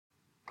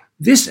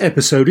This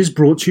episode is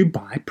brought to you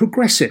by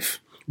Progressive,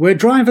 where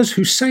drivers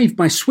who save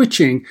by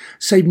switching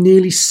save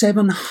nearly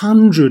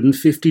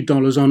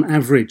 $750 on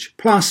average.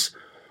 Plus,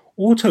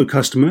 auto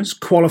customers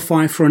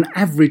qualify for an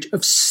average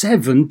of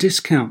 7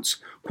 discounts.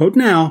 Quote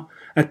now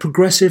at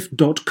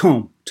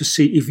progressive.com to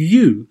see if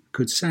you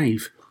could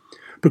save.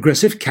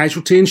 Progressive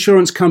Casualty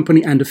Insurance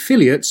Company and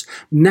affiliates,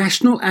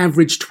 national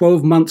average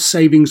 12-month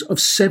savings of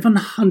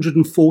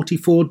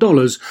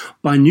 $744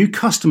 by new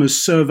customers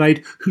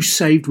surveyed who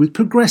saved with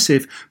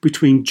Progressive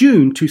between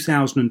June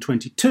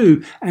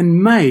 2022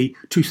 and May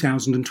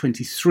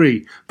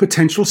 2023.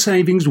 Potential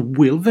savings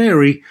will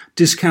vary.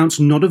 Discounts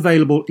not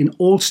available in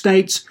all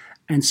states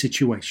and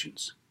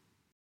situations.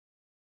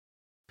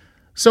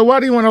 So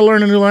why do you want to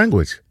learn a new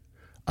language?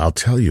 I'll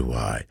tell you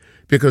why.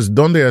 Because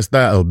 ¿Dónde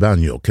está el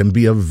baño? Can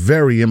be a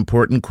very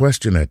important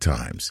question at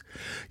times.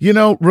 You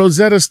know,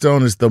 Rosetta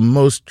Stone is the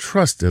most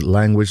trusted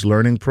language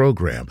learning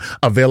program,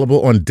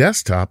 available on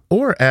desktop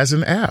or as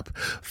an app.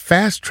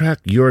 Fast-track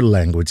your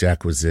language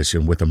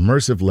acquisition with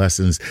immersive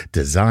lessons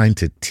designed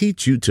to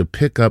teach you to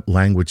pick up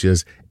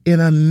languages in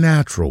a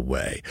natural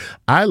way.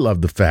 I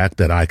love the fact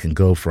that I can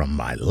go from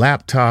my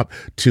laptop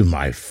to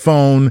my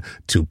phone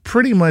to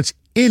pretty much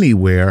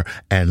anywhere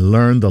and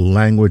learn the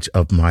language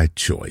of my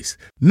choice.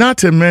 Not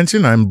to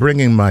mention, I'm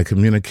bringing my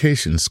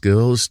communication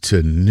skills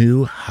to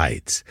new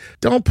heights.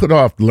 Don't put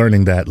off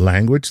learning that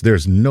language.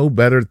 There's no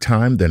better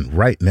time than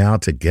right now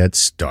to get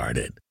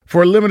started.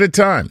 For a limited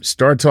time,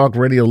 Star Talk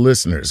Radio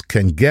listeners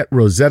can get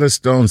Rosetta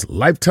Stone's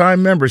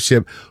lifetime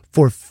membership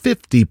for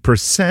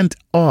 50%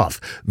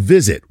 off.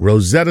 Visit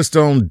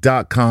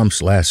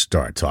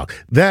rosettastone.com/StarTalk.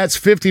 That's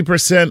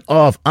 50%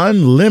 off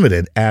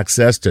unlimited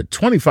access to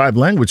 25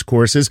 language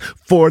courses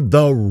for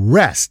the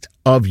rest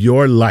of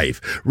your life.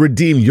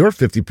 Redeem your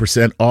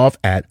 50% off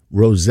at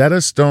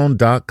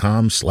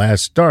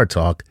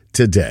rosettastone.com/StarTalk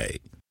today.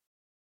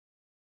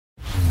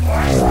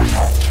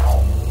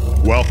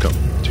 Welcome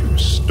to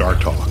Star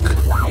Talk,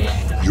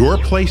 your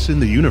place in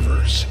the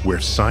universe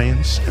where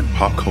science and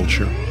pop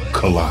culture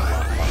collide.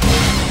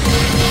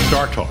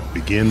 Star Talk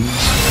begins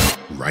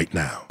right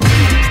now.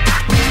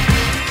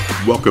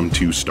 Welcome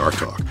to Star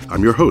Talk.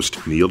 I'm your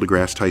host, Neil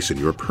deGrasse Tyson,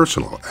 your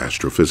personal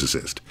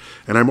astrophysicist.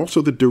 And I'm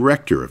also the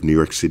director of New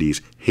York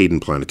City's Hayden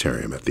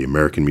Planetarium at the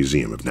American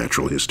Museum of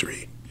Natural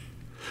History.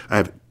 I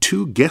have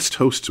 2 guest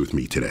hosts with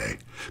me today.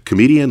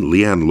 Comedian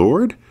Leighann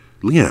Lord.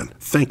 Leighann,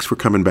 thanks for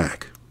coming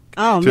back.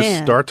 Oh, to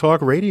man. Star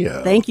Talk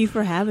Radio. Thank you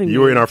for having me.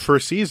 You were in our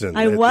first season.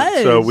 I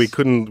was. So we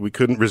couldn't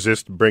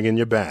resist bringing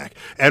you back.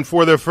 And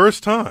for the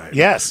first time.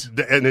 Yes.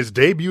 And his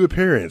debut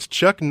appearance,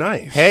 Chuck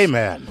Nice. Hey,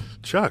 man.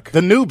 Chuck. The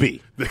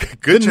newbie.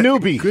 Good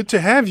newbie. Good to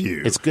have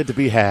you. It's good to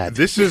be had.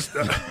 This is...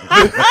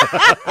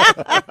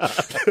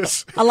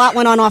 A lot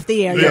went on off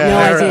the air. You have no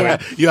idea.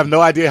 You have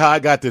no idea how I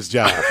got this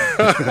job.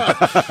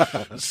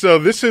 So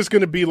this is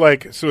going to be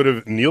like sort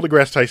of Neil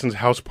deGrasse Tyson's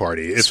house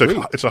party. It's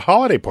a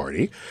holiday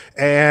party,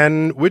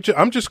 and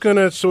I'm just going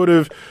to sort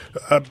of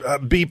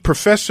be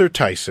Professor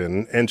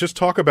Tyson and just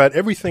talk about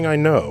everything I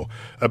know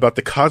about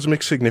the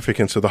cosmic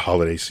significance of the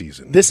holiday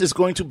season. This is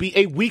going to be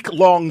a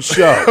week-long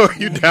show. Are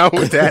you down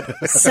with that?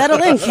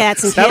 Settle in,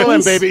 cats and Settle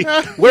in, kittens. baby.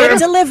 We're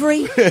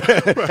delivery.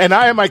 And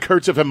I am my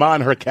kerchief and Ma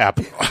in her cap.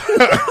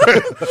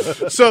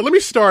 So let me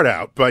start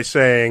out by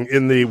saying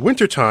in the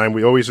wintertime,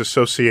 we always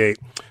associate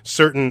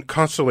certain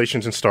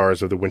constellations and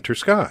stars of the winter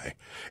sky.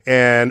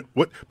 And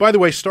by the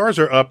way, stars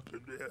are up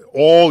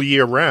all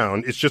year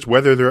round. It's just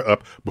whether they're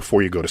up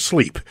before you go to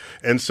sleep.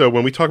 And so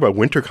when we talk about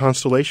winter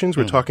constellations,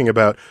 we're talking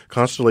about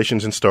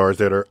constellations and stars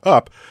that are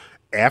up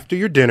after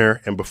your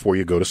dinner and before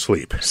you go to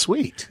sleep.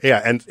 Sweet.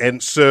 Yeah,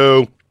 and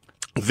so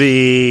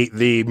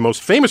the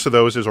most famous of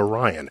those is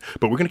Orion,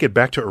 but we're going to get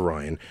back to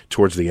Orion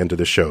towards the end of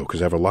the show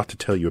because I have a lot to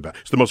tell you about.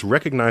 It's the most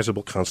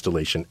recognizable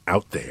constellation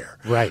out there.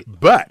 Right.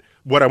 But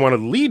what I want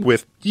to lead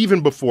with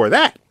even before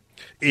that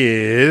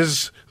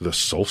is the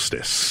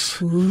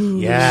solstice. Ooh.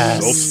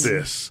 Yes.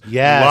 Solstice.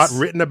 Yes. A lot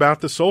written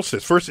about the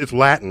solstice. First, it's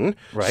Latin.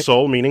 Right.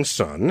 Sol meaning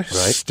sun. Right.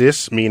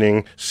 Stis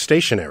meaning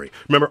stationary.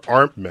 Remember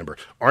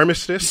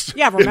armistice?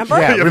 Yeah, remember?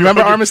 Yeah,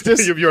 remember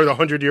armistice? You're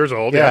 100 years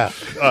old. Yeah.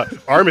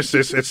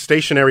 Armistice, it's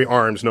stationary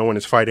arms. No one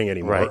is fighting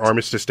anymore. Right.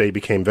 Armistice Day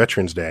became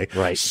Veterans Day.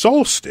 Right.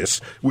 Solstice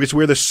is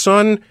where the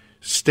sun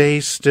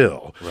stays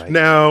still. Right.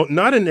 Now,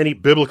 not in any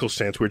biblical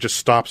sense where it just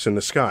stops in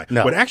the sky.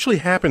 No. What actually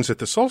happens at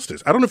the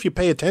solstice, I don't know if you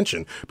pay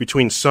attention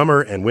between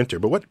summer and winter,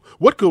 but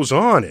what goes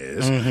on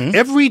is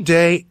every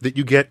day that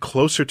you get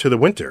closer to the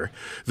winter,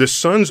 the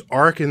sun's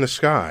arc in the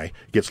sky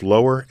gets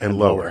lower and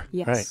lower.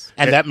 Yes. Right.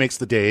 And that makes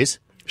the days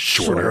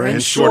Shorter and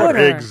and shorter.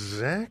 shorter.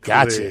 Exactly.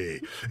 Gotcha.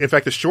 In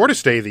fact, the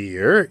shortest day of the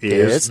year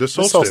is the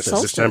solstice,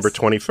 December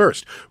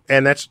 21st.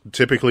 And that's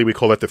typically, we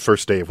call that the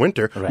first day of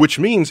winter, which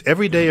means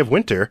every day of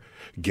winter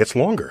gets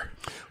longer.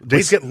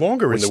 Days get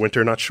longer in the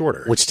winter, not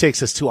shorter. Which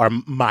takes us to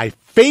my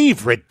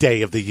favorite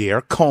day of the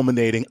year,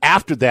 culminating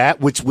after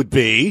that, which would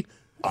be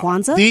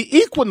Kwanzaa? the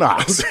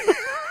equinox.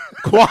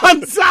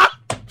 Kwanzaa?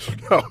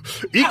 No,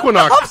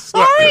 equinox.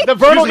 Sorry? The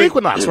vernal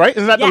equinox, right?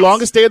 Isn't that the Yes.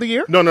 longest day of the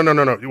year? No.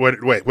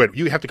 Wait.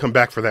 You have to come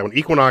back for that one.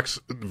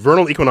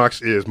 Vernal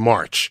equinox is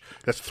March.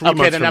 That's 3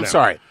 months Okay, then from I'm now.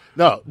 sorry.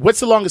 No, what's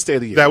the longest day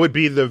of the year? That would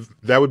be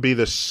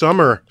the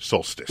summer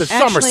solstice. The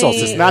summer Actually-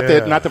 solstice, not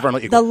the vernal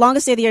equinox. The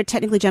longest day of the year,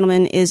 technically,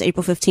 gentlemen, is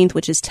April 15th,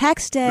 which is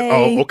tax day.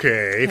 Oh,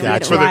 okay.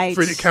 Gotcha. For Right.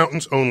 the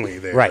accountants only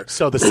there. Right.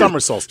 So the summer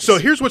solstice. So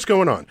here's what's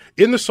going on.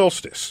 In the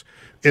solstice,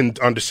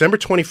 on December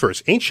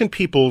 21st, ancient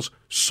peoples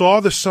saw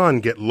the sun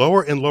get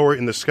lower and lower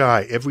in the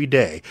sky every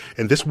day,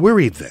 and this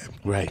worried them.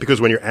 Right. Because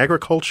when you're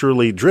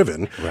agriculturally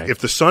driven, Right. if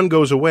the sun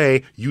goes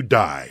away, you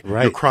die.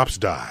 Right. Your crops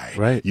die.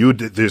 Right.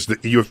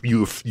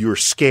 You're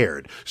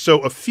scared. So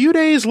a few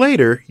days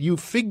later, you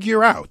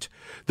figure out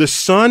the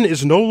sun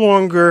is no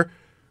longer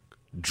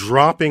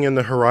dropping in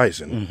the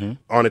horizon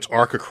on its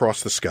arc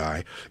across the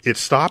sky. It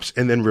stops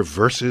and then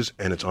reverses,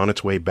 and it's on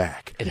its way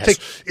back.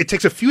 It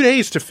takes a few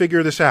days to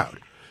figure this out.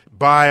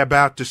 By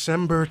about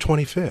December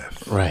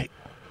 25th. right.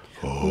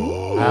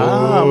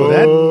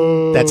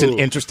 Well, that's an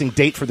interesting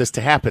date for this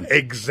to happen.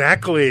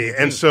 Exactly.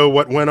 And so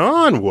what went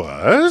on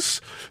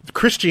was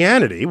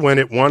Christianity, when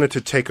it wanted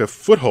to take a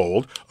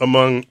foothold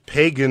among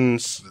pagan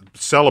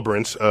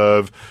celebrants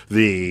of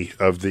the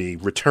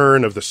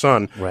return of the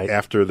sun Right.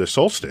 after the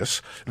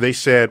solstice, they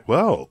said,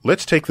 well,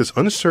 let's take this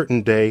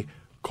uncertain day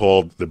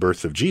called the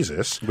birth of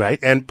Jesus, Right.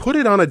 and put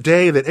it on a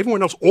day that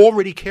everyone else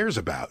already cares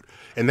about.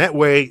 And that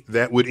way,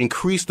 that would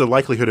increase the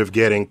likelihood of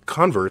getting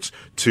converts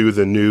to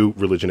the new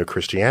religion of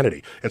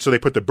Christianity. And so they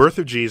put the birth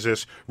of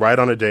Jesus right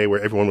on a day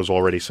where everyone was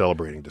already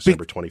celebrating,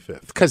 December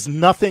 25th. Because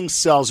nothing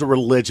sells a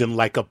religion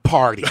like a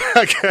party.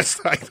 I guess.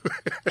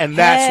 And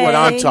that's what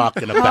I'm Hey.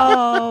 talking about.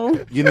 Oh,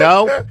 You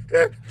know?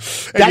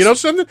 And you know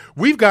something?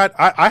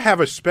 I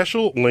have a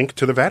special link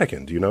to the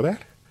Vatican. Do you know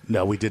that?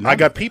 No, we did not. I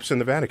got peeps in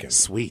the Vatican.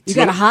 Sweet. you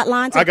got a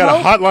hotline to I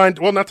got Pope? a hotline,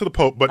 well, not to the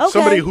Pope, but Okay.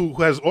 somebody who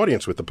has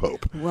audience with the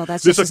Pope. Well,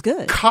 that's There's just as a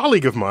good.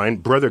 colleague of mine,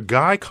 Brother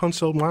Guy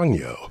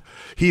Consolmagno.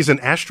 He's an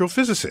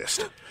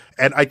astrophysicist.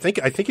 And I think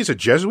he's a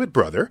Jesuit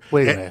brother.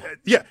 Wait a And- minute.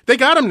 Yeah, they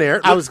got him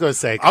there. I was gonna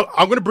say-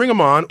 I'm going to bring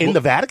him on. In the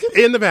Vatican?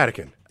 In the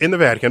Vatican. In the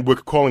Vatican. We're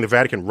calling the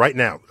Vatican right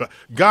now.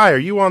 Guy, are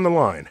you on the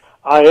line?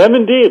 I am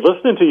indeed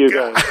listening to you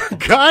guys.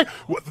 Guy,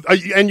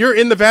 and you're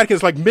in the Vatican.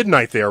 It's like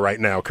midnight there right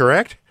now,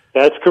 correct?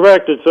 That's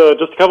correct. It's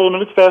just a couple of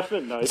minutes past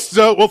midnight.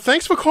 So, well,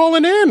 thanks for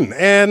calling in.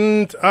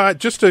 And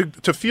just to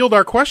field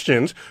our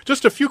questions,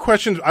 just a few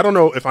questions. I don't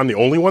know if I'm the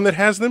only one that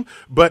has them,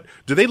 but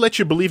do they let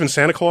you believe in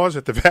Santa Claus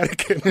at the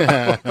Vatican?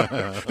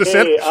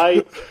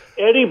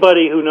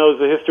 Anybody who knows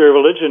the history of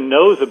religion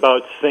knows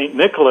about St.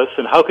 Nicholas,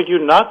 and how could you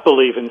not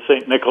believe in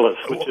St. Nicholas,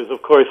 which is,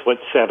 of course,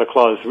 what Santa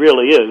Claus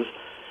really is.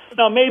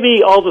 Now,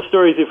 maybe all the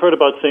stories you've heard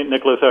about St.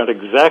 Nicholas aren't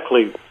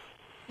exactly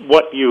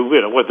what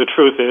what the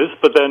truth is,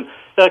 but then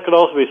that could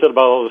also be said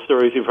about all the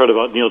stories you've heard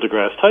about Neil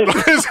deGrasse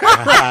Tyson.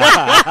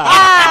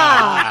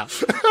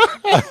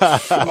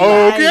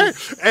 Okay.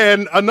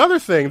 And another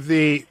thing,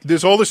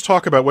 there's all this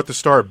talk about what the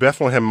Star of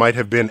Bethlehem might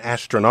have been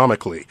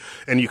astronomically.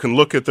 And you can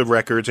look at the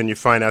records and you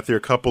find out there are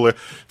a couple of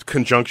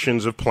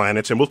conjunctions of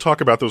planets, and we'll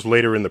talk about those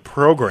later in the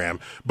program.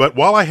 But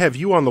while I have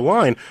you on the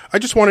line, I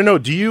just want to know,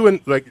 do you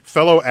and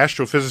fellow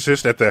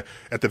astrophysicists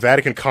at the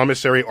Vatican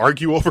commissary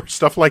argue over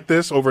stuff like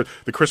this over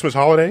the Christmas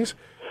holidays?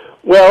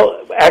 Well,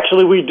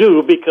 actually we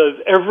do, because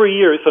every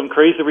year some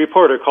crazy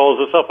reporter calls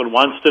us up and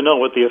wants to know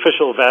what the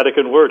official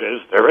Vatican word is.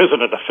 There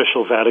isn't an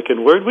official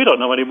Vatican word. We don't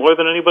know any more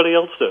than anybody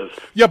else does.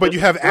 Yeah, but you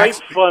have It's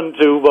great fun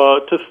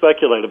to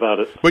speculate about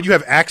it. But you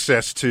have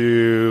access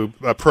to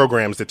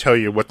programs that tell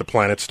you what the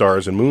planets,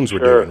 stars, and moons were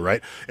Sure. doing,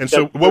 right? And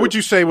so That's what true. would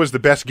you say was the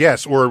best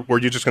guess, or were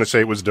you just going to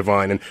say it was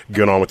divine and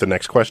get on with the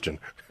next question?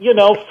 You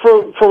know,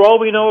 for all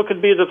we know, it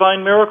could be a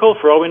divine miracle.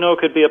 For all we know, it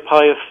could be a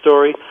pious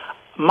story.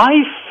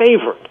 My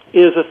favorite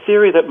is a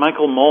theory that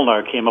Michael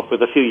Molnar came up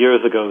with a few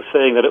years ago,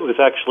 saying that it was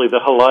actually the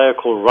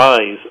heliacal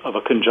rise of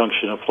a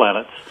conjunction of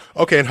planets.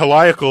 Okay, and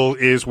heliacal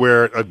is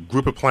where a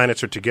group of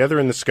planets are together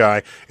in the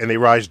sky, and they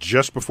rise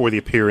just before the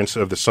appearance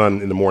of the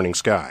sun in the morning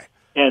sky.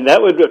 And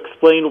that would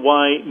explain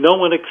why no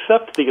one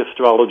except the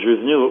astrologers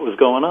knew what was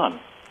going on.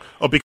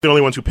 Oh, because they're the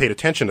only ones who paid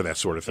attention to that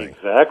sort of thing.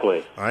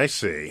 Exactly. I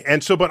see.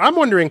 And so, but I'm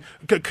wondering,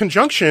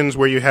 conjunctions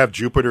where you have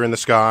Jupiter in the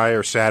sky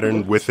or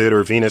Saturn with it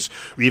or Venus,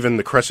 even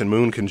the crescent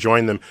moon can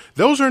join them,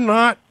 those are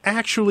not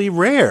actually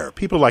rare.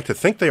 People like to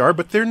think they are,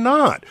 but they're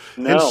not.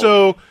 No. And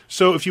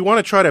so if you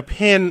want to try to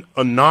pin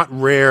a not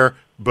rare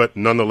but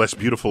nonetheless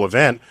beautiful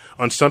event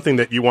on something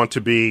that you want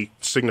to be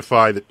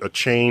signify a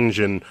change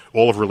in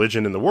all of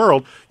religion in the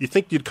world, you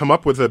think you'd come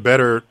up with a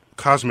better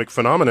cosmic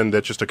phenomenon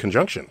than just a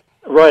conjunction.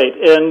 Right,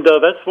 and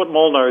that's what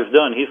Molnar has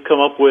done. He's come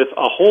up with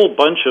a whole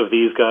bunch of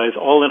these guys,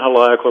 all in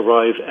heliacal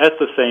rise at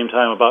the same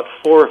time, about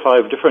 4 or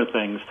 5 different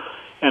things,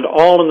 and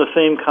all in the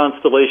same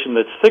constellation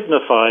that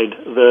signified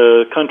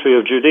the country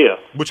of Judea.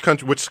 Which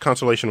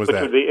constellation was Which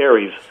that? would be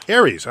Aries.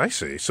 Aries, I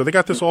see. So they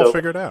got this all So-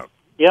 figured out.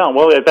 Yeah,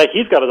 well, in fact,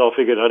 he's got it all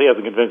figured out. He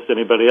hasn't convinced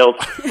anybody else.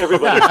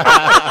 Everybody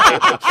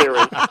theory.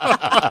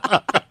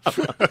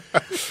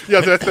 Yeah,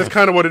 that's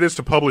kind of what it is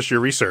to publish your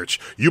research.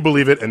 You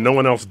believe it, and no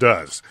one else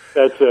does.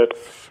 That's it.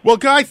 Well,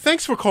 Guy,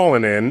 thanks for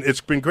calling in. It's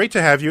been great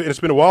to have you, and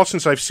it's been a while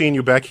since I've seen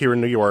you back here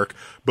in New York.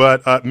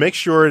 But make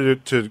sure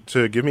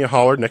to give me a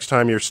holler next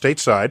time you're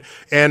stateside.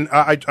 And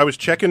I was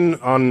checking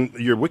on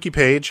your wiki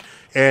page,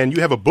 and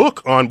you have a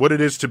book on what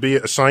it is to be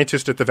a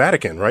scientist at the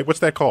Vatican, right? What's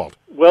that called?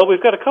 Well,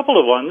 we've got a couple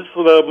of ones.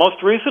 The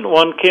most recent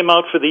one came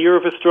out for the Year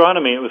of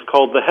Astronomy. It was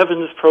called The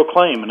Heavens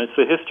Proclaim, and it's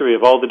a history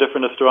of all the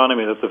different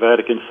astronomy that the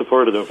Vatican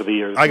supported over the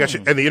years. I got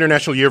you. And the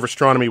International Year of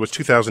Astronomy was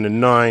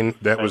 2009.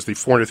 That was the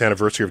 400th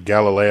anniversary of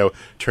Galileo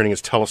turning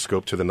his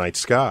telescope to the night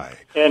sky.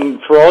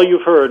 And for all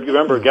you've heard, you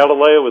remember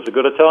Galileo was a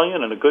good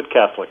Italian and a good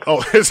Catholic.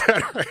 Oh, is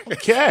that right?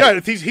 Okay. Yeah,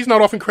 he's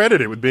not often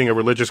credited with being a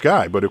religious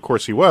guy, but of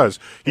course he was.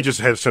 He just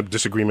had some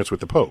disagreements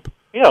with the Pope.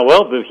 Yeah,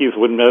 well, he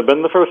wouldn't have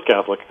been the first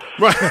Catholic.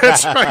 Right,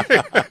 that's right.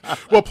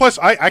 Well, plus,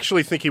 I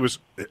actually think he was,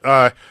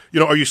 are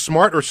you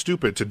smart or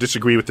stupid to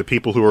disagree with the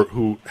people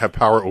who have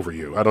power over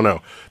you? I don't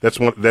know.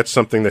 That's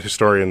something that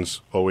historians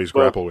always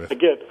grapple with.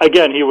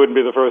 Again, he wouldn't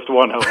be the first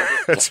one, however.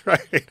 That's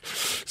right.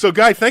 So,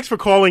 Guy, thanks for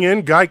calling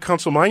in. Guy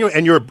Consolmagno,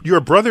 and you're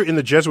a brother in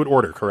the Jesuit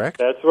order, correct?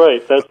 That's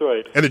right.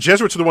 And the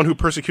Jesuits are the one who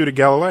persecuted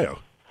Galileo.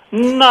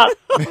 Not.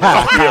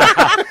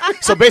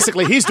 So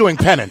basically, he's doing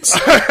penance.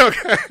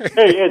 Okay.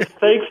 Hey, it's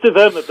thanks to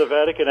them that the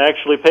Vatican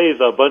actually pays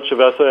a bunch of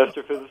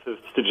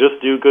astrophysicists to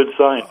just do good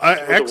science.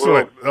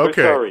 Excellent.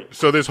 Okay. Sorry.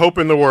 So there's hope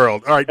in the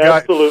world. All right, Guy.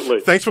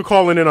 Absolutely. Thanks for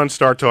calling in on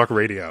Star Talk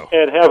Radio.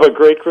 And have a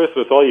great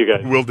Christmas, all you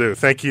guys. Will do.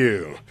 Thank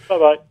you.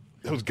 Bye-bye.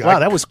 Wow,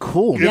 that was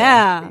cool.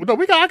 Yeah. No,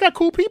 I got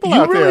cool people You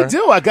out there. You really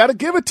do. I got to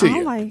give it to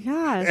you. Oh, my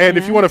gosh. And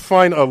if you want to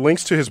find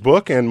links to his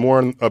book and more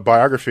on a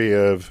biography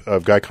of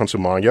Guy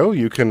Consolmagno,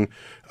 you can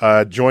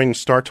join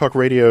Star Talk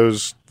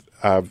Radio's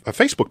a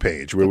Facebook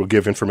page where we'll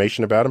give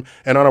information about him.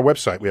 And on our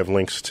website, we have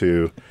links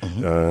to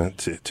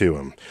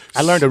him.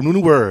 I learned a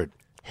new word.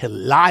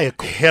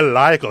 Heliacal.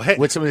 Heliacal. Hey,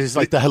 which is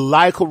like the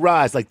heliacal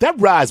rise. Like, that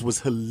rise was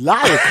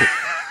heliacal.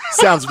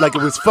 Sounds like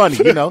it was funny,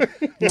 you know?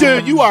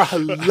 Dude, you are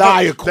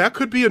heliacal. That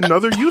could be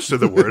another use of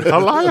the word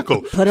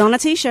heliacal. Put it on a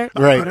T-shirt.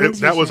 Right.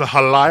 That was a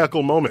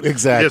heliacal moment.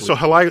 Exactly. Yeah, so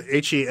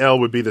Hel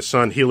would be the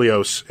sun,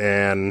 Helios,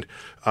 and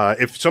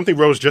if something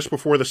rose just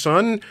before the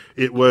sun,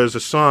 it was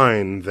a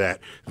sign that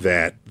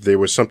there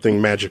was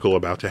something magical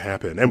about to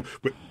happen. And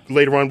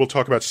later on, we'll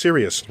talk about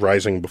Sirius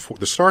rising before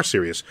the star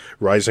Sirius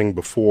rising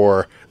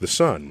before the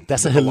sun.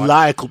 That's a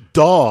heliacal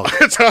dog.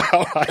 It's a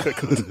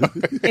heliacal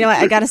dog. You know,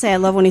 I got to say, I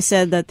love when he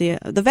said that the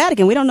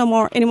Vatican, we don't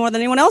know any more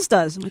than anyone else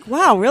does. I'm like,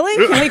 wow, really?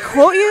 Can we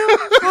quote you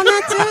on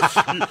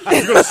that, dude?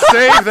 You're going to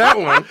save that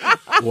one.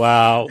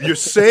 Wow. You're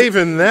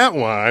saving that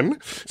one.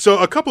 So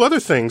a couple other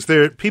things.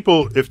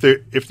 People,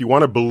 if you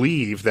want to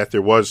believe that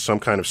there was some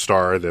kind of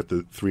star that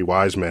the three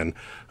wise men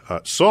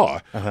saw,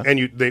 and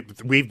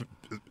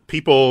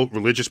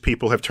religious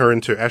people have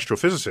turned to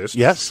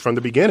astrophysicists from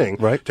the beginning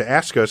to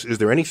ask us, is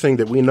there anything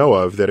that we know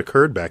of that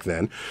occurred back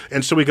then?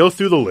 And so we go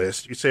through the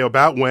list. You say,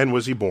 about when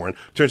was he born?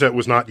 Turns out it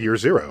was not year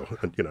zero,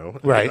 you know.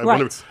 Right. I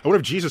wonder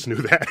if Jesus knew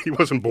that. He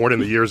wasn't born in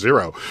the year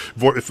zero.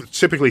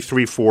 Typically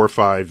 3, 4,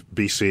 5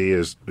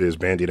 BC is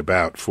bandied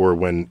about for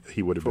when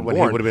he would have been born.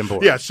 He would have been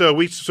born. Yeah, so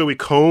we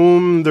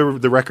comb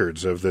the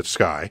records of the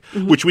sky,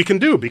 which we can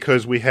do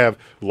because we have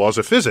laws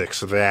of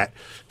physics that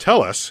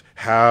tell us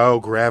how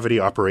gravity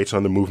operates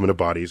on the movement of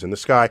bodies in the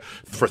sky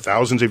for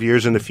thousands of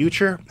years in the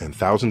future and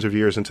thousands of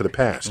years into the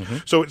past.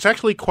 So it's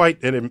actually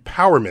quite an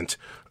empowerment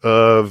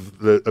of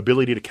the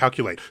ability to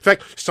calculate. In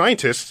fact,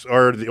 scientists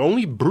are the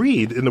only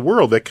breed in the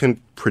world that can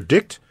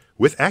predict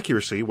with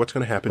accuracy what's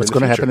going to happen in the future. What's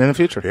going to happen in the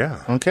future.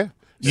 Yeah. Okay.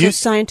 So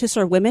scientists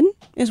are women,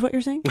 is what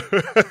you're saying?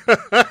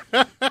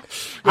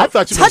 I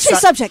thought you touchy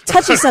subject.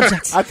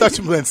 I thought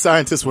you meant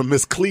scientists were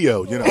Miss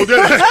Cleo, you know.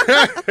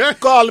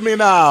 Call me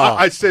now.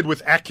 I said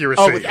with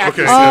accuracy. Oh, with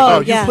accuracy. Okay.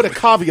 Oh, you put a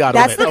caveat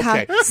that's on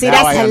it. The okay. See,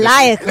 now that's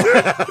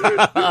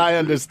heliacal. I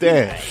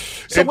understand.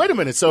 So wait a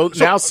minute. So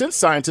now since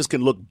scientists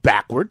can look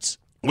backwards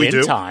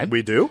in time.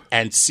 We do.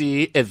 And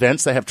see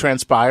events that have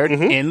transpired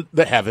in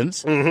the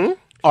heavens,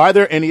 are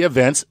there any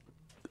events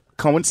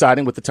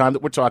coinciding with the time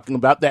that we're talking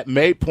about that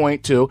may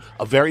point to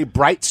a very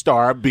bright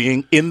star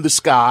being in the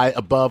sky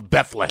above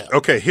Bethlehem?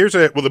 Okay, here's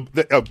a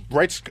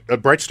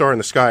bright star in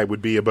the sky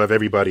would be above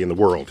everybody in the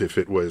world if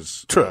it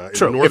was true.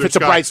 If it's a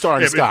bright star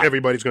in the sky,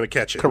 everybody's going to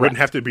catch it. Correct. It wouldn't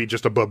have to be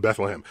just above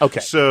Bethlehem. Okay.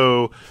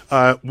 So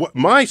what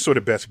my sort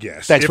of best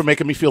guess. Thanks for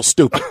making me feel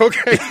stupid.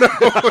 Okay. No.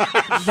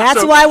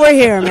 That's why we're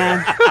here,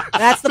 man.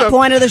 That's the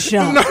point of the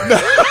show.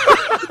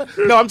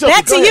 No, I'm joking.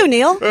 Back to you,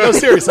 Neil. No,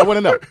 serious. I want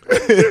to know.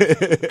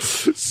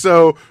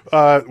 So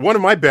one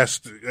of my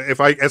best,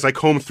 as I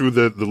comb through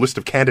the list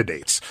of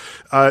candidates,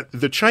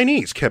 the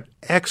Chinese kept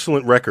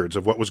excellent records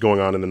of what was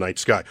going on in the night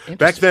sky.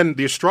 Back then,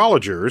 the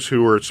astrologers,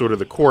 who were sort of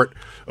the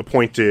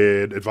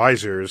court-appointed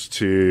advisors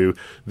to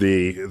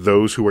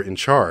those who were in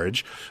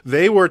charge,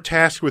 they were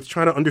tasked with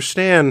trying to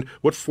understand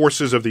what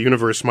forces of the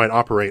universe might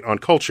operate on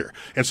culture.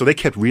 And so they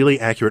kept really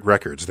accurate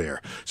records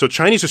there. So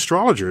Chinese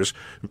astrologers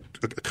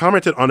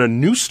commented on a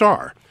new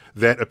star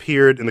that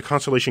appeared in the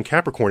constellation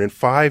Capricorn in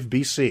 5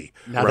 BC.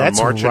 Now that's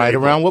March right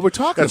around what we're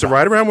talking about. That's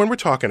right around when we're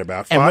talking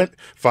about.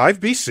 5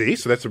 BC,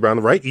 so that's around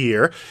the right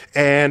year.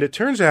 And it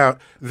turns out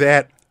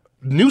that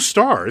new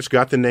stars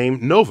got the name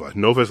Nova.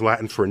 Nova is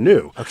Latin for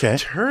new. Okay.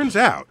 Turns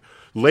out,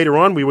 later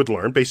on we would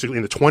learn, basically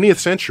in the 20th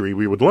century,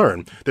 we would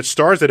learn that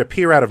stars that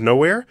appear out of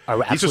nowhere,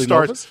 these are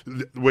stars,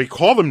 we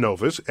call them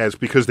novas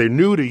because they're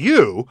new to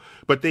you,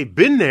 but they've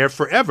been there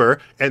forever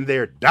and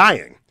they're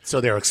dying. So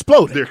they're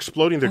exploding. They're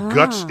exploding their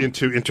guts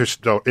into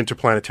interstellar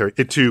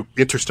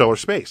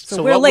space.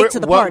 So we're late to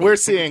the party. What we're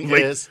seeing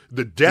is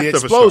the death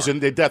of explosion, a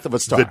star. the death of a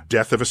star. The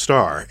death of a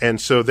star. And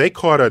so they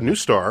caught a new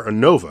star, a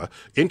nova,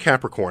 in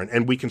Capricorn,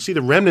 and we can see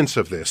the remnants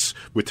of this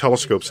with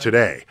telescopes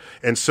today.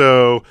 And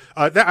so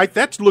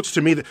that looks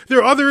to me that there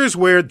are others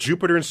where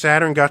Jupiter and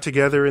Saturn got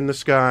together in the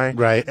sky.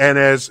 Right. And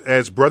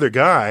as Brother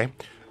Guy,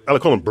 I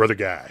call him Brother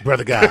Guy.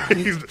 Brother Guy.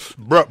 He's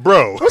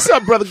bro. What's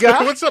up, Brother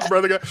Guy? What's up,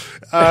 Brother Guy?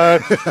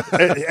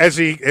 As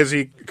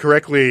he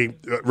correctly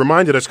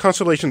reminded us,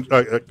 constellations,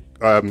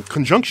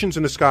 conjunctions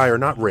in the sky are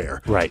not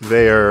rare. Right.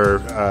 They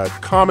are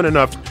common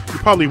enough you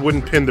probably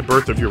wouldn't pin the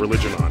birth of your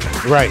religion on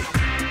it. Right.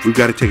 We've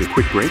got to take a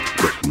quick break,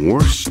 but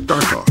more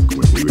Star Talk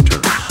when we return.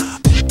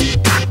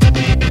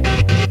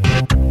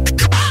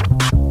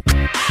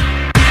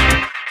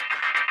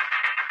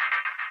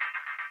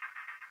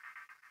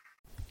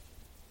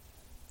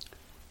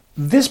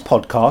 This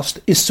podcast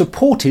is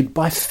supported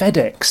by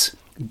FedEx.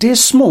 Dear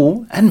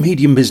small and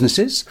medium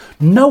businesses,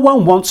 no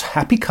one wants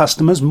happy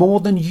customers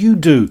more than you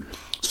do.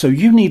 So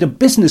you need a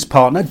business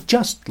partner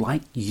just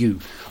like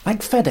you, like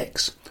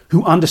FedEx,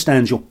 who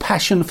understands your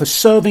passion for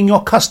serving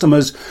your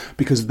customers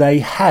because they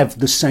have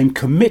the same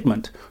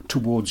commitment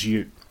towards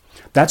you.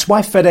 That's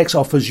why FedEx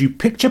offers you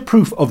picture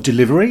proof of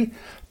delivery,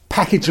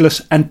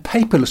 packageless and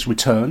paperless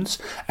returns,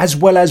 as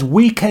well as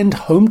weekend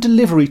home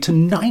delivery to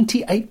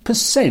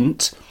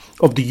 98%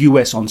 of the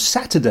US on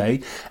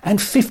Saturday and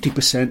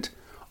 50%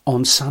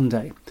 on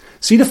Sunday.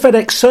 See the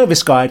FedEx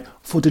service guide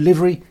for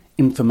delivery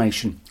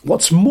information.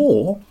 What's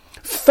more,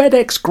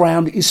 FedEx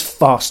Ground is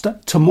faster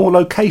to more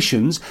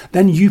locations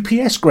than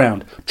UPS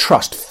Ground.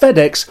 Trust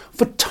FedEx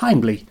for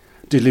timely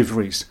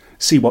deliveries.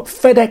 See what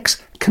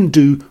FedEx can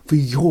do for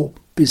your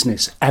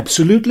business.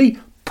 Absolutely,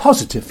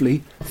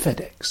 positively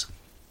FedEx.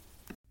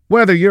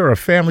 Whether you're a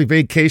family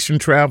vacation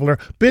traveler,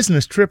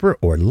 business tripper,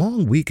 or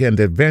long weekend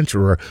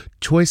adventurer,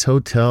 Choice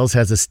Hotels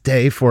has a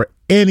stay for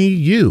any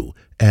you.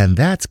 And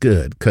that's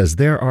good, because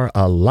there are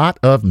a lot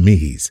of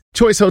me's.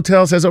 Choice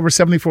Hotels has over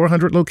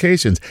 7,400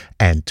 locations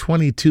and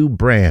 22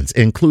 brands,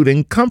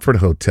 including Comfort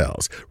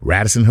Hotels,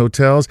 Radisson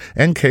Hotels,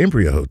 and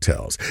Cambria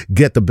Hotels.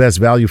 Get the best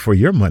value for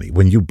your money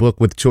when you book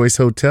with Choice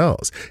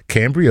Hotels.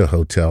 Cambria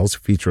Hotels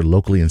feature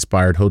locally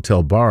inspired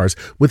hotel bars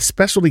with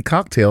specialty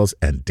cocktails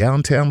and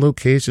downtown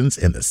locations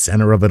in the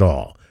center of it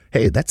all.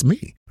 Hey, that's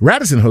me.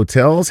 Radisson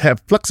Hotels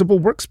have flexible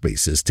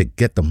workspaces to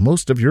get the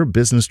most of your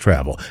business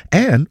travel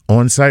and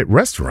on-site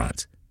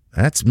restaurants.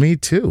 That's me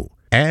too.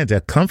 And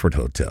at Comfort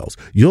Hotels,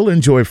 you'll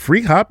enjoy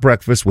free hot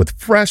breakfast with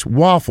fresh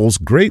waffles,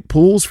 great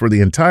pools for the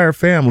entire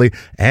family,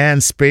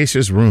 and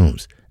spacious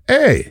rooms.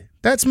 Hey,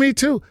 that's me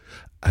too.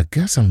 I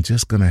guess I'm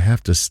just going to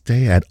have to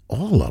stay at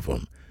all of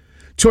them.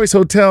 Choice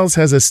Hotels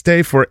has a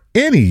stay for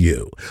any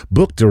you.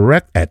 Book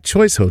direct at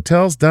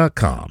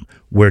choicehotels.com,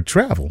 where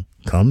travel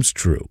comes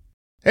true.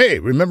 Hey,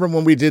 remember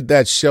when we did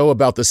that show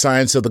about the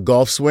science of the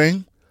golf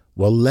swing?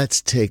 Well,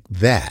 let's take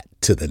that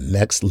to the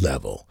next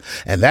level.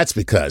 And that's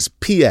because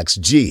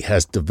PXG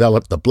has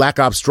developed the Black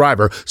Ops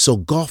driver so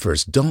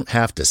golfers don't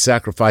have to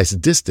sacrifice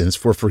distance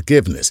for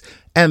forgiveness.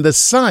 And the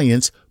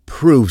science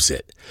proves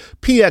it.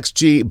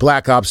 PXG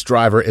Black Ops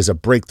driver is a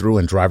breakthrough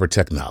in driver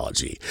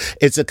technology.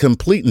 It's a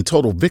complete and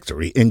total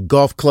victory in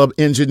golf club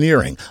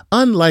engineering,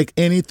 unlike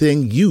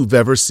anything you've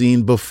ever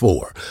seen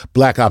before.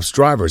 Black Ops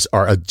drivers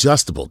are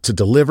adjustable to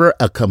deliver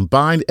a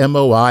combined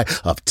MOI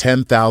of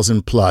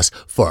 10,000 plus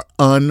for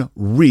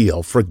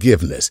unreal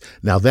forgiveness.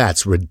 Now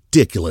that's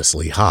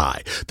ridiculously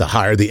high. The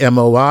higher the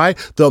MOI,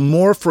 the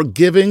more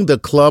forgiving the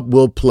club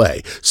will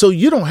play. So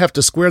you don't have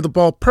to square the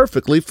ball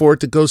perfectly for it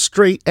to go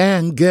straight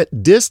and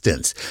get distance.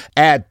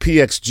 Add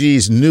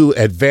PXG's new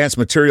advanced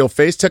material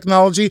face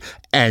technology,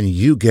 and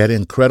you get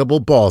incredible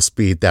ball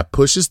speed that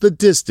pushes the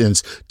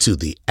distance to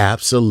the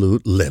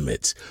absolute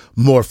limits.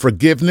 More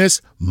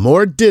forgiveness,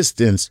 more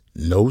distance,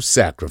 no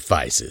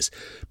sacrifices.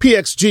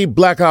 PXG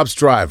Black Ops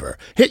driver.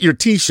 Hit your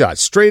tee shot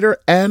straighter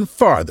and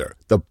farther.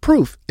 The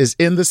proof is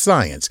in the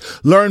science.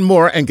 Learn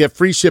more and get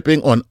free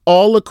shipping on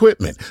all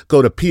equipment.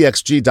 Go to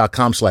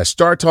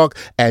pxg.com/StarTalk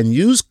and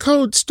use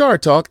code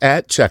StarTalk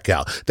at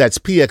checkout. That's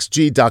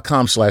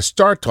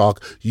pxg.com/StarTalk.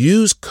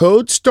 Use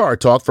code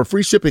StarTalk for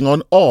free shipping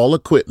on all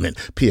equipment.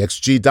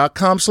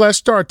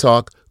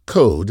 pxg.com/StarTalk,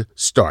 code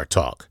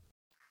StarTalk.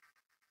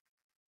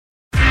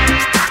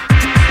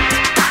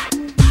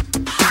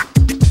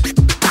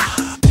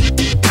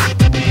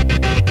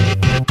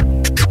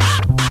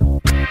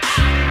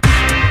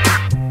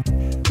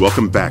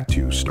 Welcome back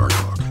to Star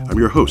Talk. I'm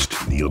your host,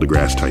 Neil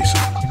deGrasse Tyson.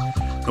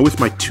 And with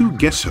my two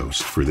guest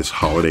hosts for this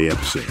holiday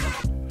episode,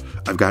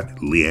 I've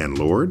got Leighann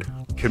Lord,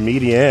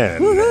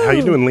 comedian. Woo-hoo. How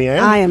you doing, Leighann?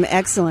 I am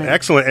excellent.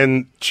 Excellent.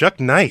 And Chuck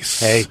Nice.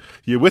 Hey.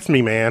 You with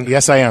me, man?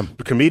 Yes, I am.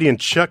 The comedian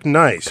Chuck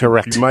Nice.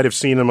 Correct. You might have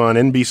seen him on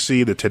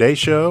NBC, The Today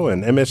Show,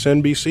 and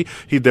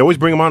MSNBC. They always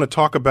bring him on to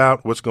talk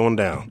about what's going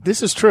down.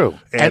 This is true.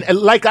 And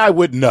like I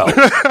would know.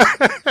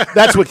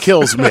 That's what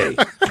kills me.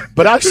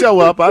 But I show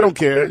up. I don't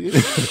care.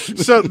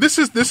 So this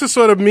is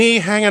sort of me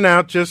hanging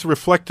out, just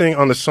reflecting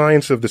on the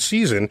science of the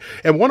season.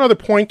 And one other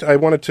point I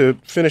wanted to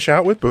finish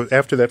out with, but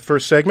after that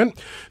first segment,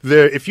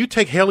 if you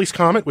take Halley's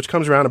Comet, which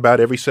comes around about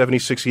every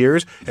 76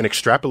 years, and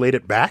extrapolate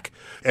it back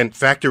and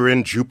factor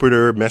in Jupiter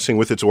messing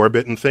with its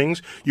orbit and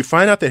things, you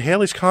find out that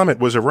Halley's Comet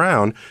was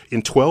around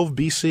in 12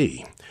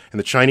 BC. And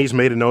the Chinese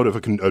made a note of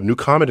a new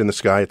comet in the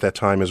sky at that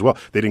time as well.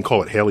 They didn't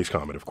call it Halley's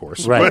Comet, of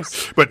course. Right.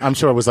 But I'm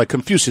sure it was like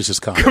Confucius's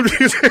comet.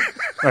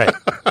 Right.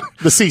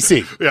 The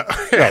CC. Yeah.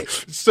 Right.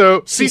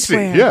 So C CC.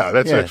 squared. Yeah,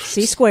 that's it.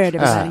 C squared,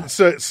 everybody.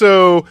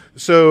 So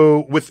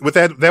with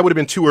that would have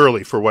been too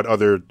early for what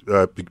other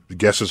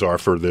guesses are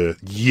for the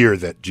year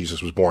that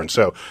Jesus was born.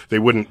 So they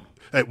wouldn't.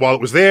 While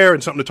it was there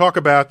and something to talk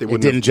about, they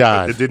wouldn't. It didn't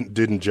jive. It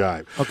didn't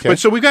jive. Okay. But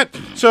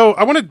so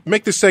I want to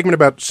make this segment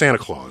about Santa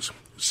Claus.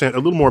 A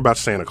little more about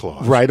Santa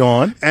Claus. Right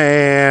on.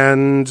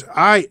 And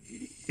I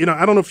don't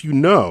know if you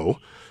know,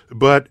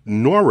 but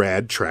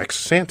NORAD tracks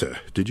Santa.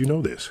 Did you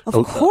know this?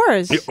 Of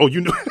course. Oh,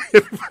 you know.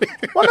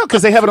 Well, no,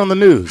 because they have it on the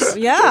news.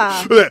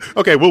 Yeah.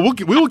 Okay, well, we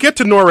will get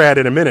to NORAD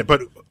in a minute,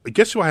 but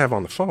guess who I have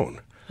on the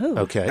phone? Who?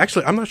 Okay.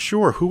 Actually, I'm not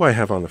sure who I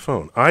have on the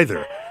phone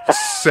either.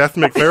 Seth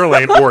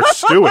MacFarlane or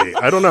Stewie.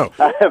 I don't know.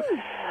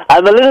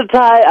 I'm a little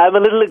tired. I'm a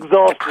little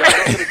exhausted. I'm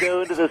not going to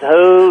go into this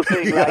whole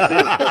thing like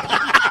this.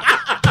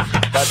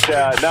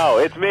 But no,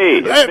 it's me.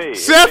 It's me.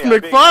 Seth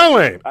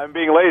MacFarlane. I'm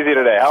being lazy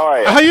today. How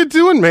are you? How you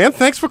doing, man?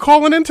 Thanks for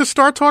calling in to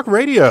Star Talk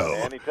Radio.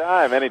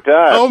 Anytime.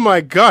 Oh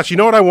my gosh! You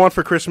know what I want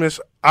for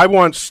Christmas? I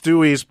want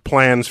Stewie's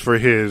plans for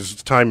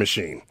his time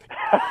machine.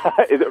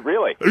 Is it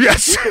really?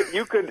 Yes.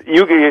 You could.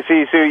 You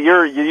see, Sue.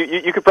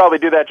 You could probably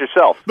do that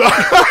yourself.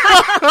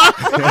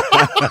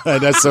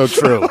 That's so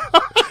true.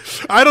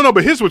 I don't know,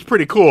 but his was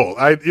pretty cool.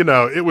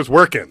 It was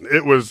working.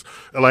 It was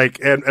like,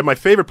 and my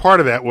favorite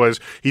part of that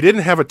was he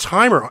didn't have a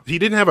timer. He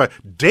didn't have a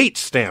date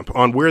stamp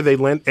on where they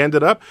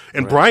ended up.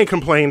 And right. Brian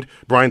complained.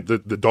 Brian, the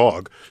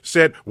dog,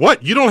 said,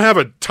 "What? You don't have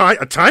a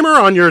timer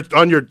on your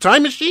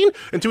time machine?"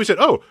 And Tui said,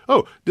 "Oh,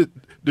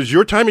 does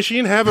your time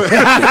machine have a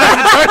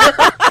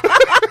timer?"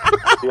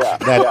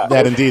 Yeah,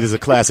 that indeed is a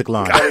classic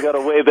line. You got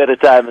a way better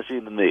time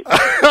machine than me. One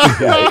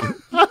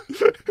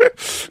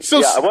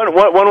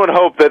would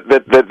hope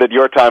that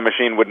your time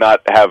machine would not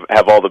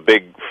have all the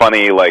big,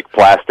 funny, like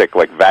plastic,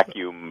 like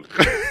vacuum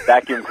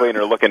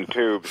cleaner looking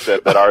tubes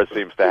that ours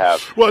seems to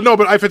have. Well, no,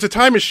 but if it's a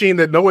time machine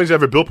that no one's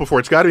ever built before,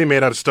 it's got to be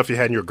made out of stuff you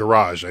had in your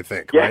garage. I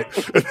think, right?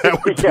 That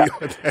would be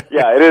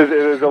it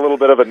is a little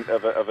bit of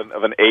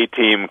an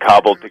A-team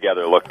cobbled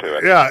together look to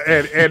it. Yeah,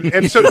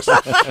 and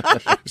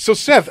so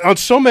Seth, on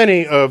so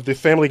many of the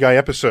Family Guy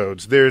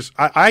episodes,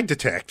 I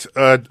detect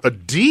a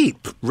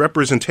deep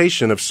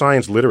representation of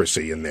science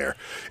literacy in there,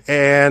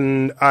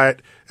 and I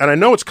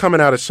know it's coming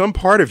out of some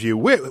part of you.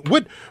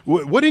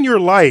 What in your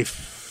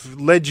life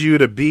led you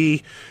to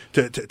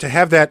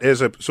have that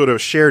as a sort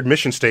of shared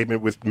mission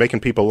statement with making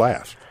people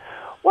laugh?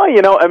 Well,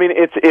 I mean,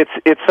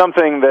 it's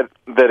something that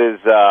is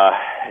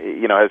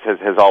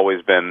has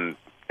always been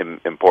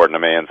important to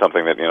me, and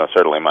something that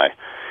certainly my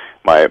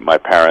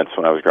parents,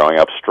 when I was growing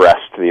up,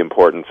 stressed the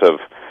importance of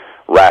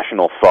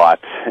rational thought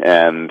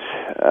and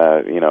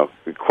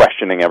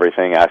questioning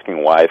everything,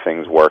 asking why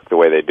things work the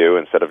way they do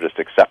instead of just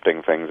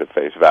accepting things at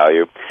face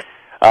value.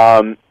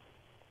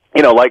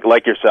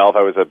 Like yourself,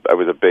 I was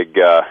a big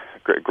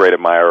great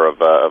admirer of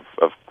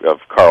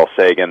Carl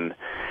Sagan,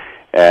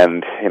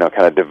 and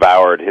kind of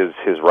devoured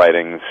his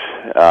writings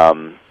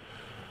over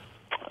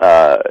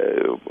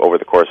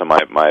the course of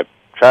my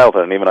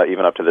childhood and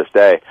even up to this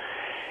day.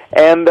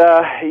 And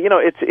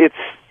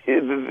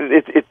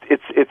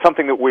it's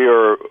something that we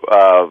are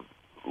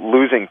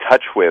losing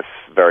touch with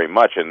very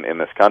much in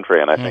this country,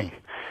 and I think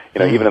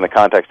even in the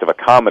context of a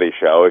comedy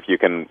show, if you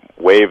can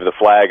wave the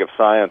flag of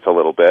science a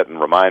little bit and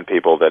remind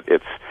people that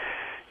it's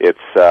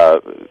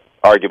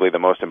arguably the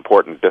most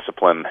important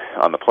discipline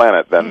on the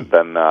planet, then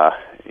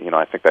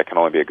I think that can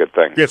only be a good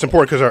thing. Yeah, it's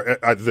important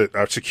because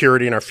our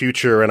security and our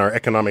future and our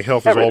economic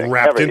health is all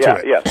wrapped into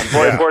it. Yes,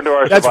 important to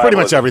our That's pretty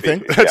survival much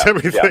everything. That's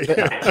everything.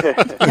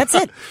 That's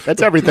it.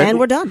 That's everything. And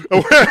we're done.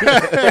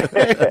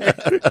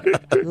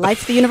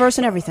 Life, the universe,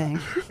 and everything.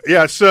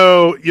 Yeah,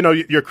 so,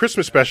 your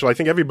Christmas special, I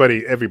think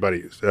everybody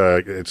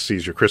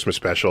sees your Christmas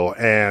special,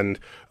 and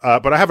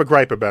but I have a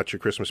gripe about your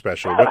Christmas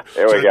special.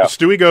 There we go.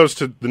 Stewie goes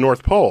to the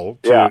North Pole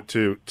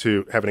to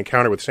have an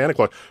encounter with Santa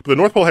Claus, but the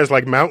North Pole has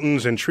like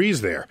mountains and trees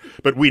there,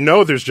 but we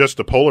know there's just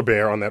a polar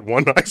bear on that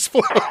one ice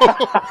floe.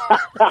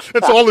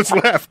 That's all that's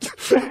left.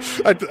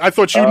 I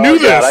thought you knew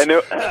this. I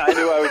knew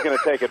I was going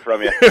to take it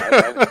from you.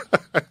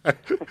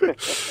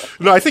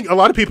 No, I think a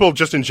lot of people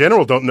just in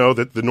general don't know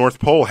that the North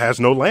Pole has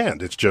no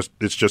land. It's just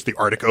the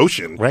Arctic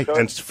Ocean. Right, and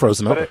it's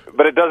frozen over.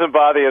 But it doesn't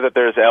bother you that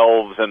there's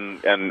elves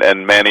and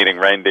man-eating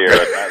reindeer.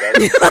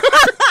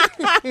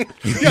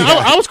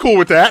 I was cool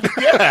with that.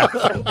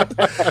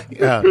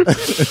 Yeah.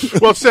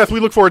 Well, Seth, we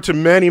look forward to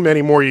many,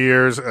 many more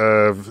years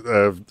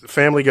of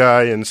Family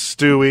Guy and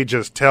Stewie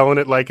just telling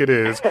it like it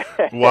is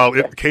while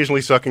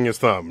occasionally sucking his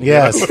thumb.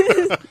 Yes.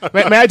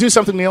 May I do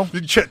something, Neil?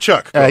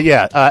 Chuck.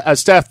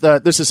 Steph,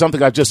 this is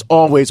something I've just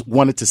always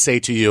wanted to say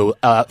to you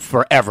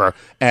forever,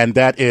 and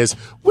that is,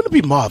 wouldn't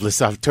it be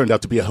marvelous if I turned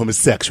out to be a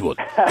homosexual?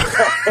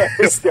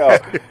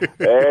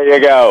 There you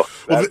go.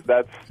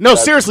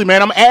 Seriously,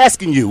 man, I'm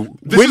asking you.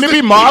 Wouldn't it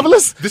be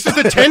marvelous? This is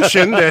the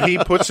tension that he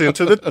puts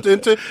into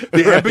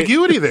the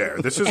ambiguity there.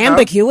 This is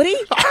ambiguity?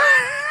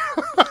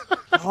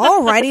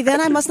 All righty,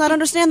 then. I must not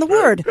understand the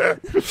word.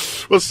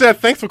 Well, Seth,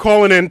 thanks for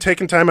calling in,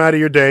 taking time out of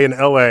your day in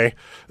L.A.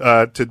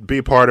 To be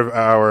a part of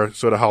our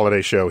sort of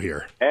holiday show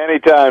here.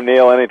 Anytime,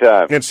 Neil,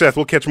 anytime. And, Seth,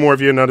 we'll catch more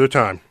of you another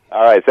time.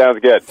 All right, sounds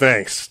good.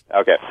 Thanks.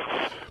 Okay.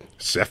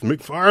 Seth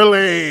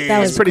MacFarlane. That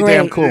was pretty great.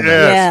 damn cool, man.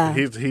 Yes,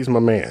 Yeah. he's my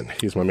man.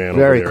 He's my man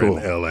Very over there cool.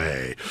 in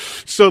L.A.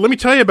 So let me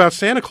tell you about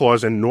Santa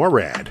Claus and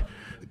NORAD.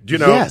 Do you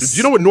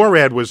know what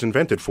NORAD was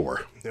invented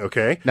for?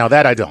 Okay. Now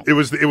that I don't. It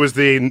was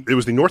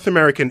the North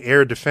American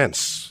Air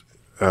Defense.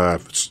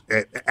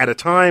 At a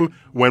time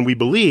when we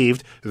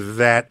believed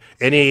that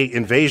any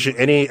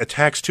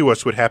attacks to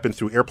us would happen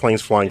through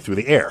airplanes flying through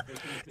the air.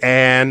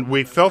 And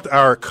we felt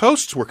our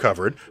coasts were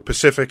covered,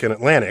 Pacific and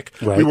Atlantic.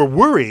 Right. We were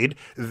worried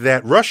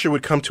that Russia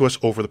would come to us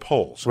over the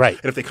poles. Right.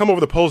 And if they come over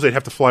the poles, they'd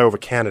have to fly over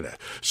Canada.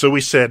 So we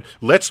said,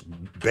 let's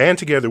band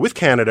together with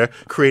Canada,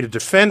 create a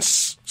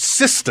defense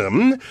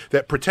system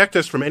that protect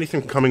us from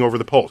anything coming over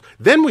the poles.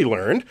 Then we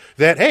learned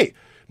that, hey,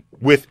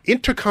 with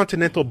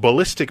intercontinental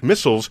ballistic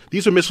missiles,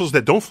 these are missiles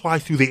that don't fly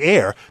through the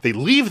air. They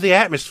leave the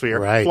atmosphere,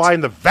 fly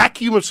in the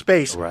vacuum of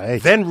space,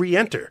 then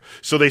re-enter.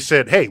 So they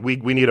said, hey, we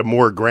need a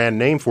more grand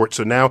name for it.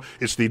 So now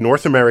it's the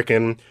North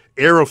American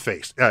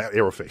Aerospace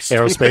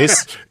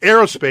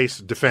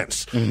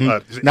Defense.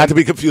 Mm-hmm. Not to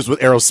be confused with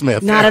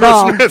Aerosmith. Not at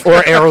all. or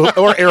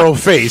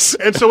Aeroface.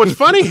 And so what's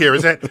funny here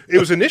is that it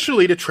was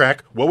initially to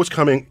track what was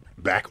coming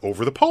back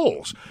over the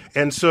poles.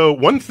 And so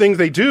one thing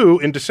they do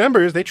in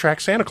December is they track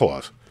Santa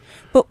Claus.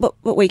 But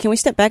wait, can we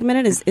step back a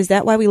minute? Is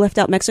that why we left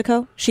out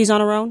Mexico? She's on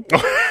her own?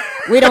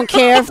 We don't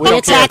care if the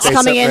attack's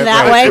coming in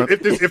that way?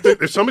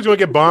 If somebody's going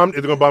to get bombed,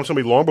 they're going to bomb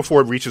somebody long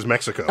before it reaches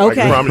Mexico.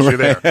 Okay. I can promise you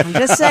there. I'm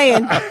just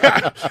saying.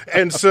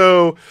 And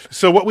so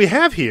what we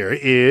have here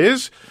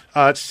is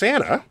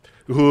Santa,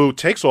 who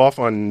takes off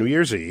on New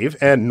Year's Eve,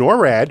 and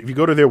NORAD, if you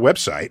go to their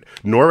website,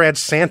 NORAD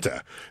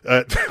Santa.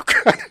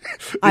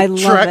 I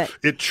love it.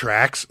 It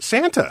tracks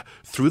Santa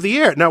through the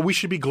air. Now, we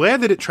should be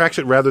glad that it tracks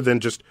it rather than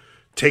just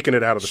taking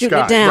it out of the Shooting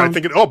sky. it down. Right,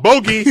 thinking, oh,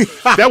 bogey.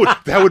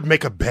 that would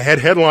make a bad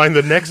headline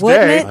the next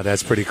Wouldn't day. it? Oh,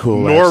 that's pretty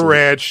cool.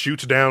 NORAD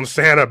shoots down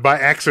Santa by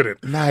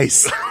accident.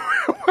 Nice.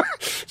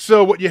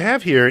 So what you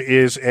have here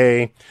is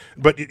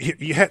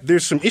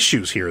there's some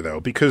issues here, though,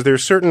 because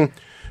there's certain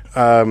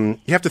you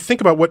have to think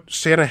about what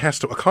Santa has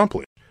to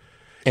accomplish.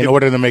 In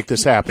order to make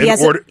this happen. He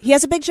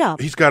has a big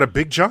job. He's got a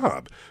big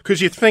job. Because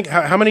you think,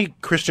 how many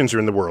Christians are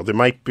in the world? There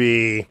might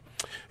be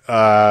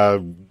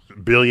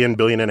billion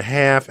and a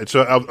half. And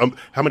so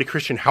how many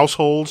Christian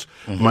households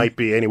might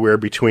be anywhere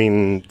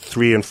between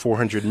 300 and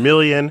 400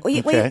 million?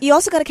 Well, you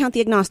also got to count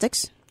the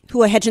agnostics,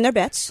 who are hedging their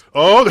bets.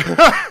 Oh,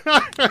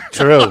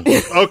 True.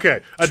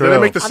 okay. Did True. they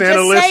make the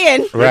Santa list?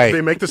 Saying. Right.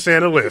 They make the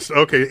Santa list.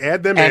 Okay,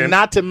 add them in. And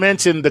not to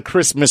mention the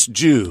Christmas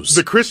Jews.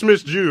 The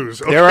Christmas Jews.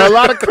 Okay. There are a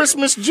lot of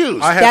Christmas Jews.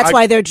 That's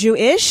why they're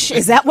Jewish?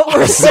 Is that what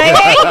we're saying?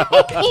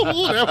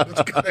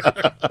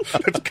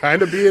 That's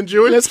kind of being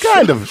Jewish. That's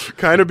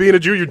kind of being a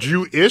Jew. You're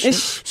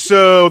Jewish.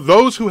 So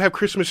those who have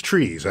Christmas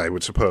trees, I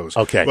would suppose,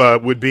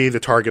 would be the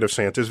target of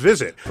Santa's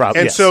visit.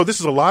 So this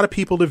is a lot of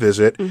people to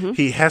visit. Mm-hmm.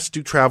 He has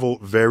to travel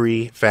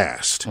very fast.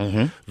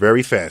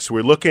 Very fast.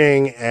 We're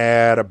looking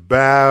at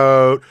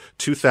about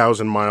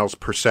 2,000 miles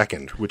per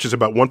second, which is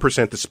about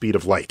 1% the speed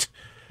of light.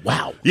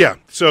 Wow. Yeah.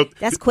 So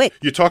that's quick.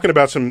 You're talking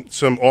about some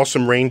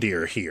awesome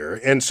reindeer here.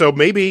 And so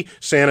maybe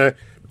Santa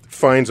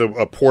finds a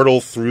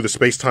portal through the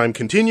space-time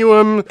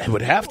continuum. It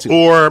would have to.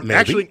 Or maybe.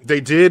 Actually,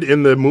 they did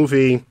in the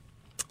movie...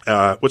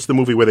 what's the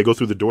movie where they go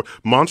through the door?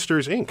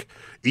 Monsters, Inc.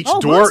 Each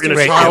door in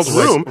a child's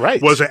room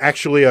was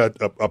actually a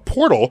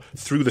portal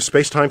through the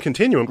space-time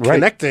continuum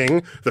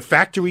connecting the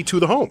factory to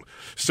the home.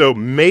 So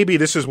maybe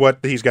this is what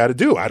he's got to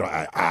do.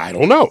 I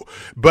don't know.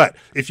 But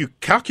if you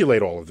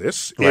calculate all of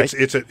this,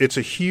 it's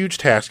a huge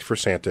task for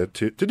Santa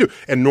to do.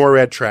 And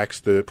NORAD tracks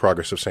the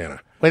progress of Santa.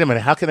 Wait a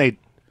minute. How can they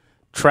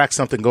track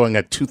something going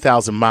at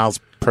 2,000 miles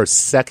per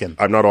second?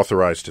 I'm not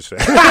authorized to say.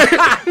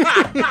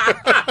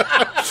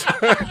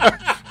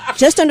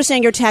 Just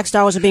understand your tax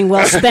dollars are being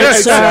well spent,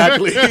 sir.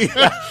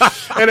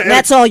 And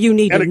that's all you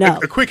need to know.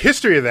 A quick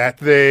history of that.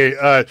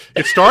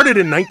 It started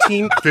in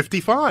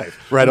 1955.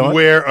 Right on.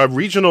 Where a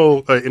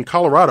regional in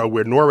Colorado,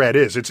 where NORAD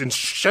is, it's in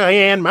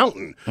Cheyenne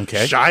Mountain.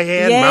 Okay.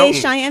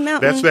 Cheyenne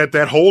Mountain. That's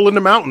that hole in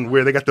the mountain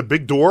where they got the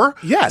big door.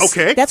 Yes.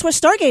 Okay. That's where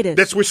Stargate is.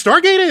 That's where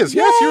Stargate is.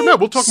 Yes, you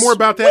remember. We'll talk more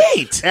about that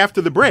Sweet. after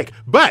the break.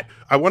 But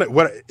I want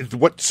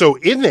to so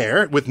in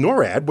there with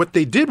NORAD, what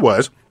they did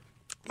was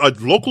a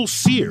local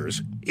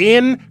Sears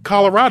in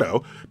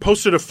Colorado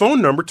posted a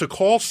phone number to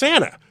call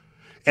Santa.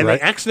 And Right.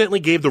 they accidentally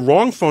gave the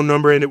wrong phone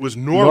number, and it was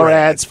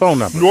NORAD's phone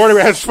number.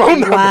 NORAD's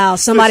phone number. Wow,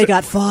 somebody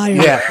got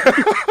fired. Yeah.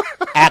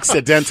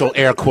 Accidental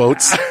air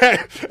quotes.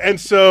 And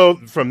so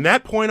from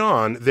that point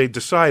on, they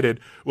decided,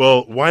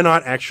 well, why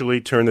not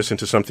actually turn this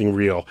into something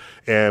real?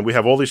 And we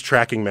have all these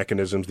tracking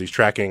mechanisms, these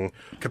tracking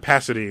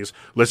capacities.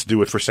 Let's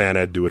do it for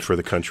Santa, do it for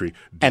the country,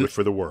 do it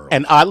for the world.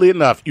 And oddly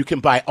enough, you can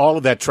buy all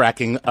of that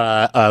tracking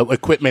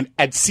equipment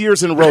at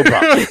Sears and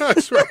Roebuck.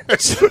 That's right.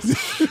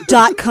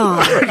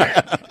 .com.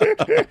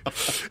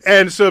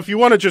 And so if you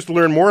want to just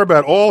learn more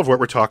about all of what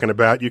we're talking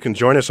about, you can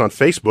join us on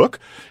Facebook.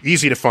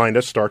 Easy to find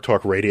us, Star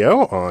Talk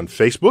Radio on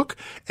Facebook.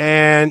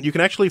 And you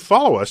can actually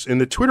follow us in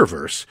the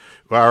Twitterverse.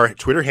 Our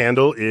Twitter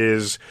handle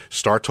is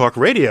Star Talk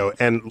Radio.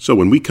 And so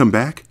when we come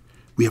back,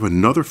 we have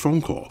another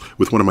phone call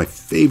with one of my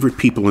favorite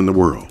people in the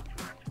world.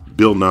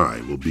 Bill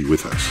Nye will be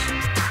with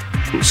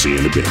us. We'll see you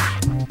in a bit.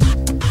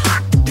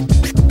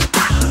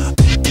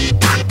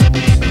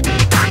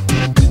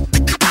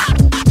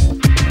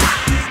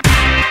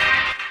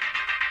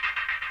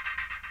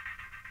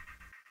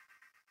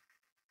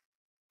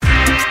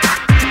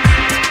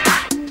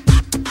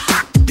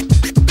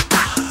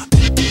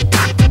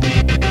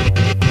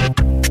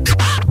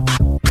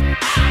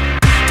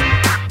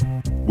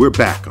 We're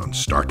back on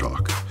Star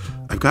Talk.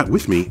 I've got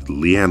with me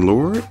Leighann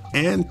Lord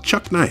and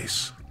Chuck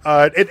Nice.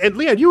 And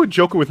Leighann, you were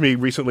joking with me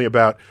recently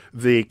about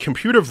the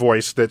computer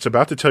voice that's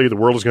about to tell you the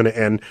world is going to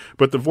end,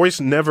 but the voice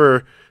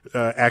never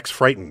acts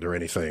frightened or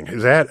anything.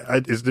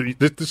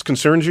 This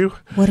concerns you?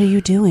 What are you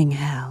doing,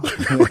 Hal?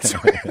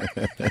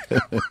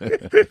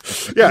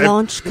 Yeah,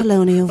 Launch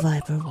Colonial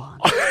Viper 1.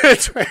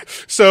 that's right.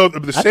 So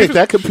the I think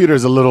that computer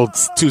is a little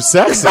too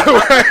sexy.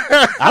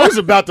 I was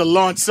about to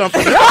launch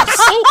something else.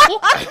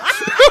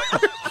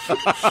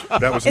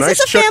 That was Is nice,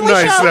 this a Chuck family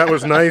Nice. show? That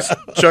was nice,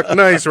 Chuck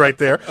Nice, right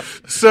there.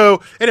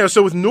 So anyway,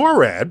 so with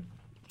NORAD.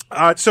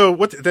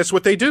 That's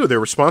what they do. They're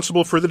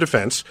responsible for the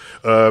defense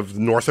of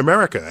North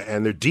America,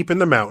 and they're deep in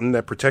the mountain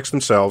that protects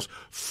themselves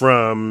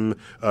from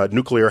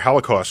nuclear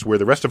holocaust, where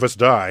the rest of us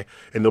die,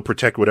 and they'll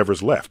protect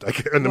whatever's left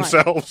and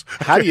themselves.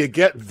 How do you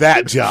get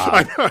that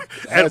job?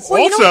 And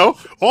Well,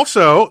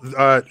 also,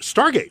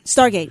 Stargate.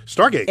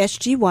 Stargate.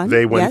 SG-1.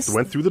 They went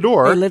through the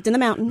door. They lived in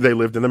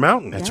the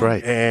mountain. That's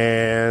right.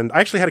 And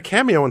I actually had a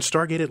cameo in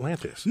Stargate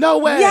Atlantis. No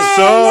way. Yay!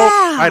 So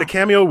Yeah. I had a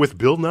cameo with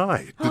Bill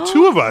Nye. The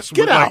two of us.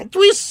 Get were out.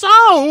 Like,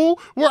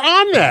 we're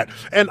on that.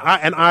 And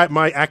I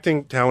my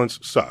acting talents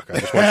suck. I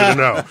just want you to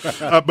know.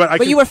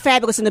 But you were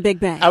fabulous in the Big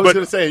Bang. I was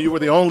going to say, you were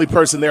the only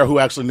person there who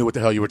actually knew what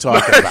the hell you were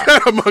talking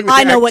about. among the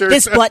I know what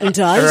actors. this button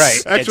does.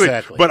 Right. Actually,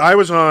 Exactly. but I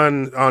was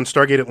on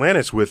Stargate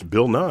Atlantis with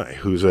Bill Nye,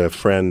 who's a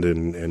friend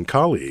and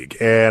colleague.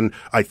 And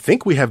I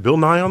think we have Bill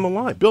Nye on the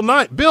line. Bill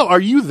Nye, Bill, are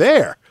you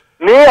there?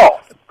 Neil,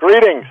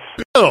 greetings.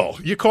 Bill,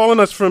 you're calling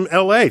us from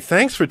L.A.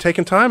 Thanks for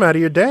taking time out of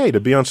your day to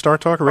be on Star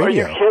Talk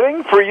Radio. Are you kidding?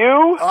 For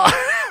you?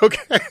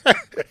 Okay.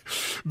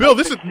 Bill,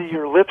 this is See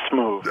your lips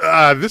move.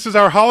 this is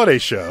our holiday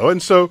show.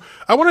 And so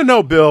I want to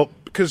know, Bill,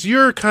 because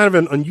you're kind of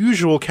an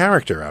unusual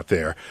character out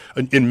there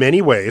in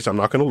many ways. I'm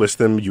not going to list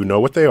them. You know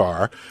what they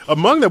are.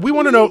 Among them, we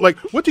want to know, like,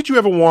 what did you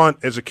ever want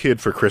as a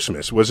kid for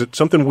Christmas? Was it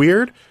something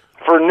weird?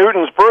 For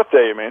Newton's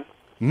birthday, you mean?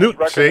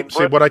 Newton,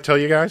 say what I tell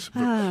you guys.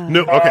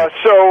 Okay.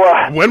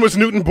 When was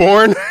Newton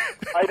born?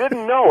 I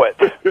didn't know it.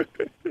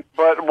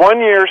 But one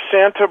year,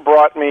 Santa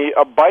brought me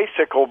a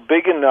bicycle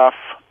big enough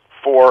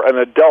for an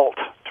adult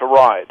to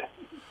ride.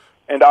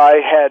 And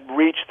I had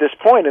reached this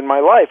point in my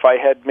life. I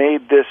had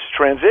made this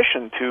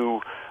transition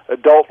to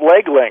adult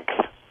leg length.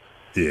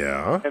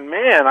 Yeah. And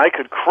man, I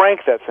could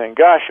crank that thing.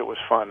 Gosh, it was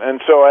fun. And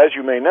so, as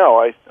you may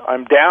know,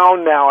 I'm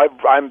down now.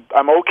 I'm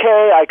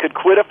okay. I could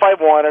quit if I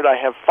wanted. I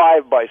have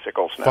 5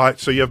 bicycles now.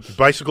 So you have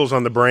bicycles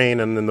on the brain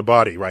and in the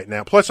body right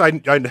now. Plus, I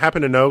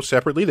happen to know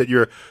separately that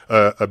you're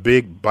a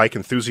big bike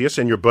enthusiast,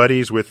 and you're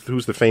buddies with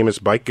who's the famous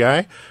bike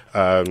guy?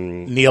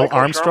 Neil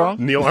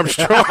Armstrong? Neil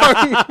Armstrong.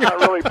 Not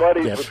really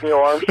buddies with Neil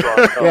Armstrong.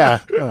 No. Yeah.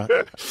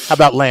 How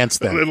about Lance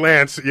then?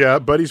 Lance, yeah,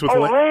 buddies with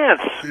Lance.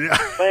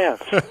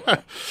 Lance.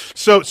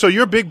 So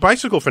you're a big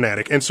bicycle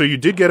fanatic, and so you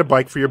did get a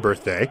bike for your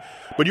birthday,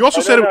 but you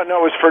also said No, it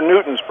was for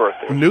Newton's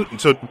birthday. Newton.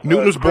 So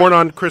Newton was born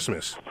on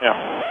Christmas.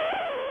 Yeah.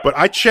 But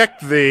I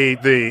checked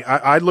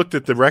I looked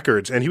at the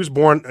records, and he was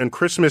born on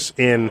Christmas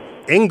in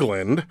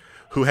England,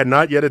 who had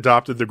not yet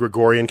adopted the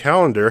Gregorian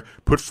calendar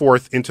put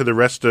forth into the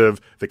rest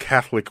of the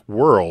Catholic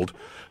world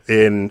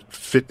in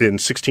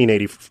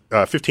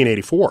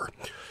 1584.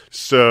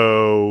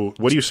 So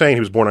what are you saying? He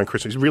was born on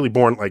Christmas. He's really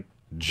born like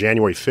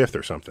January 5th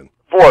or something.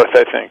 Fourth,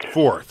 I think.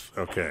 Fourth,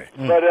 okay.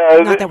 But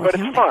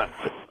it's fun.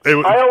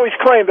 I always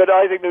claim that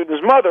Isaac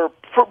Newton's mother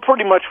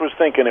pretty much was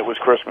thinking it was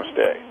Christmas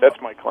Day.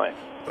 That's my claim.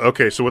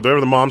 Okay, so whatever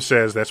the mom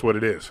says, that's what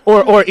it is.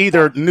 Or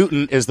either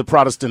Newton is the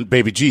Protestant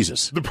baby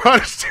Jesus. The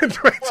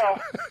Protestant, right?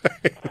 Well,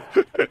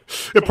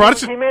 the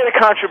Protestant. He made a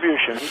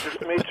contribution. He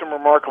just made some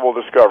remarkable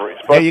discoveries.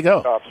 There you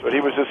go. But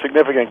he was a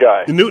significant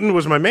guy. Newton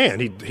was my man.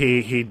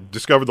 He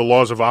discovered the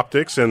laws of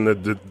optics and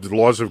the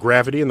laws of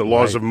gravity and the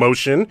laws of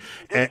motion.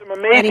 And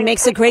he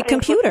makes a great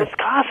computer.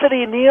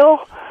 Viscosity,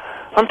 Neil.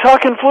 I'm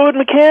talking fluid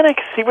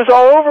mechanics. He was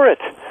all over it.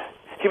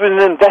 He was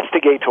an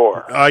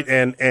investigator.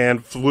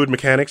 And fluid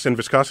mechanics and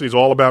viscosity is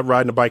all about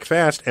riding a bike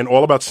fast and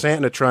all about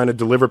Santa trying to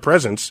deliver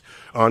presents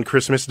on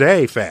Christmas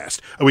Day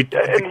fast. But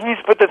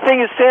the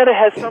thing is, Santa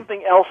has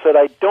something else that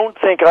I don't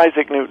think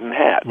Isaac Newton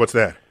had. What's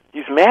that?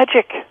 He's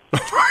magic.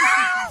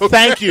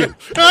 Thank you.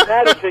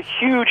 That is a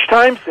huge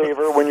time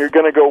saver when you're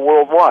going to go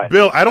worldwide.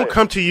 Bill, I don't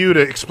come to you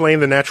to explain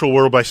the natural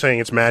world by saying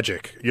it's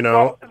magic, you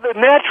know? Well, the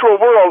natural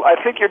world, I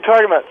think you're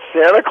talking about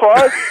Santa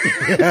Claus.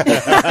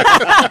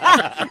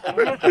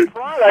 He's a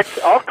product,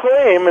 I'll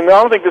claim, and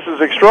I don't think this is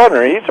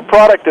extraordinary, he's a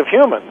product of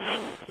humans.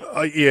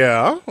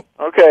 Yeah.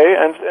 Okay,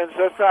 and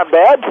so it's not a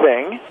bad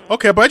thing.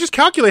 Okay, but I just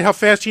calculate how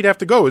fast he'd have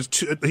to go.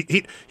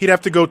 He'd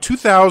have to go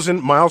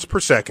 2,000 miles per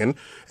second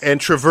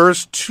and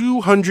traverse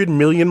 200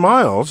 million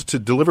miles to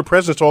deliver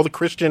presents to all the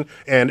Christian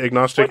and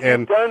agnostic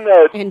and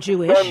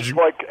Jewish.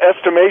 Like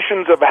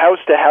estimations of house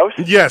to house?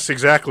 Yes,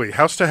 exactly.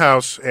 House to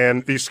house,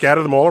 and he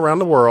scattered them all around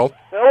the world.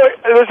 Now,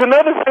 there's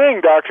another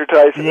thing, Dr.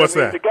 Tyson. What's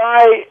that? The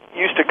guy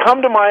used to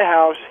come to my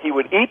house, he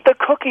would eat the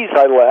cookies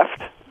I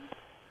left,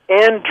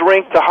 and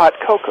drink the hot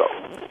cocoa.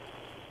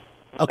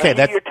 Okay,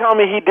 You're telling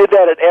me he did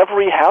that at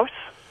every house?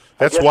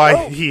 That's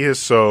why he is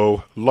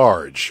so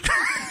large.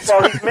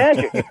 Well, he's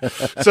magic.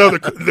 So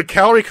the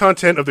calorie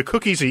content of the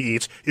cookies he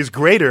eats is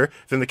greater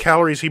than the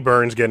calories he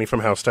burns getting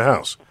from house to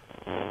house.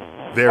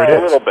 There it is.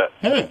 A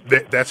little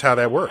bit. That's how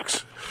that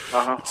works.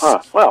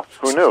 Well,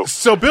 who knew?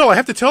 So, Bill, I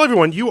have to tell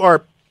everyone, you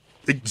are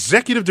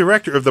executive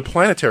director of the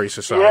Planetary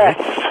Society.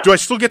 Yes. Do I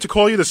still get to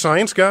call you the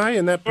science guy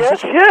in that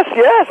position?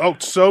 Yes. Oh,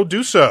 so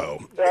do so.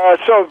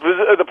 So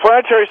the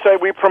Planetary Society,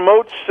 we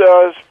promote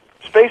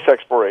space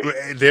exploration.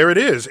 There it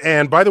is.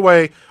 And by the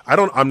way,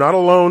 I'm not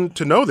alone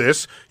to know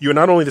this. You're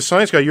not only the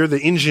science guy, you're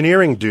the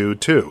engineering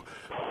dude too.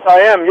 I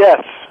am,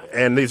 yes.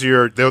 And those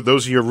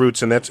are your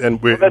roots,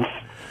 and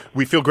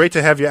we feel great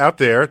to have you out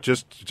there,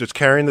 just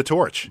carrying the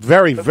torch.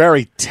 Very,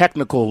 very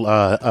technical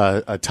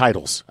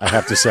titles, I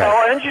have to say.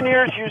 Well,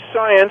 engineers use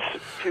science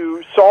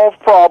to solve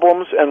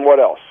problems and what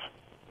else?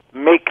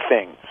 Make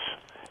things.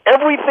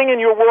 Everything in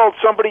your world,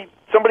 somebody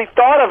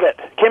thought of it.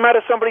 Came out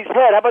of somebody's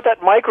head. How about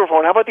that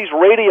microphone? How about these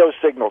radio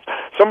signals?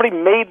 Somebody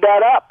made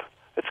that up.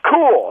 It's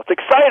cool. It's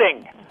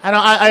exciting. And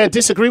I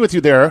disagree with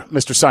you there,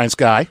 Mr. Science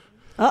Guy.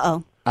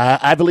 Uh-oh.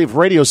 I believe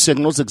radio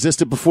signals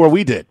existed before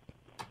we did.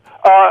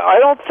 I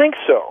don't think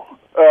so.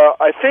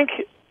 I think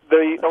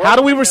How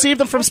do we receive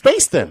them from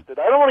space, then? I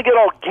don't want to get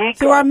all geeked.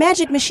 Through our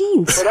magic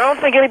machines. But I don't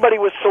think anybody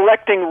was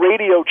selecting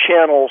radio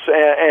channels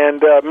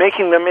and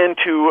making them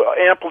into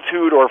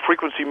amplitude or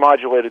frequency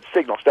modulated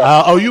signals.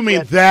 You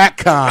mean that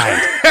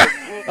kind?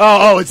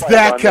 It's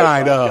that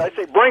kind. I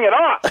say, bring it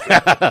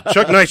on.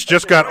 Chuck Nice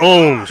just got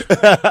owned.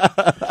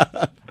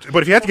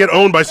 But if you have to get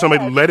owned by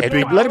somebody, let it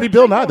be. Let it be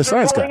Bill Nye, the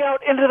science guy. Going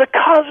out into the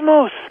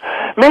cosmos.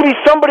 Maybe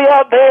somebody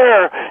out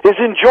there is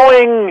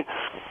enjoying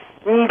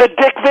the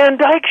Dick Van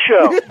Dyke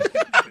Show.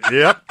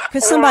 Yep.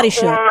 Because somebody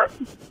should. Or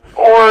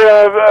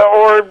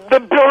the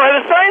Bill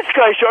Nye the Science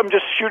Guy show. I'm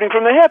just shooting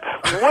from the hip.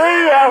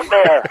 Way out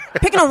there.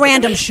 Picking a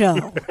random show.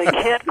 They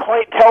can't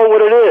quite tell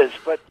what it is,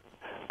 but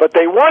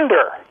they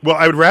wonder. Well,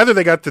 I would rather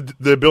they got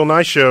the Bill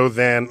Nye show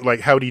than like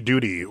Howdy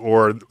Doody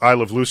or I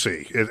Love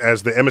Lucy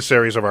as the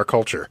emissaries of our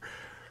culture.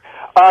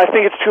 I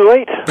think it's too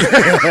late.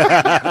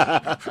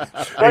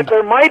 But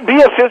there might be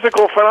a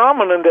physical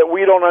phenomenon that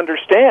we don't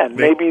understand.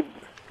 Maybe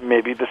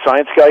the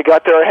science guy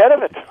got there ahead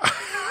of it.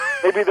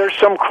 Maybe there's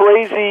some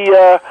crazy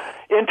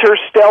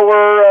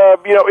interstellar,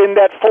 in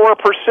that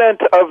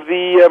 4%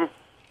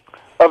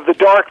 of the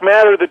dark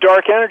matter, the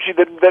dark energy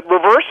that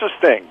reverses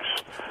things.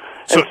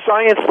 And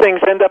science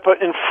things end up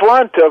in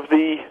front of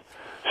the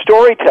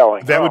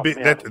storytelling. That would be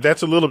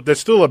that's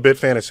still a bit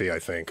fantasy, I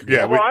think.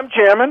 Yeah, I'm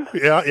jamming.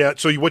 Yeah.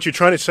 So what you're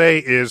trying to say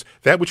is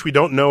that which we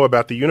don't know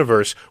about the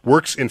universe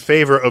works in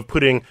favor of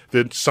putting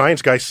the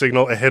science guy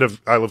signal ahead of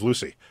I Love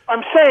Lucy.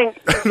 I'm saying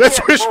that's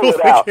wishful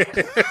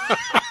thinking.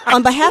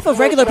 On behalf of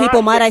regular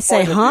people, might I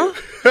say, huh?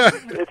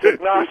 It's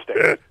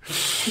agnostic.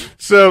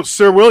 So,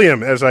 Sir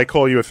William, as I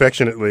call you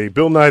affectionately,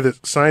 Bill Nye, the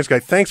science guy,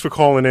 thanks for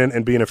calling in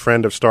and being a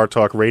friend of Star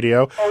Talk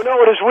Radio. Oh,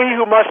 no, it is we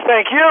who must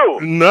thank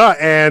you. No,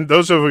 and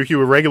those of you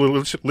who are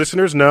regular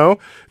listeners know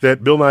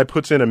that Bill Nye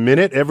puts in a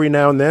minute every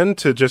now and then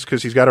to just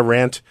because he's got to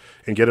rant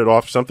and get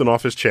something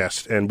off his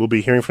chest, and we'll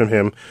be hearing from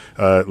him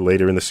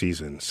later in the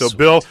season. So,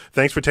 Bill,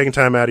 thanks for taking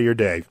time out of your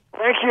day.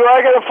 Thank you.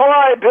 I got to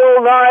fly,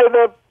 Bill Nye,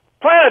 the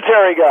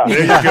Planetary guy.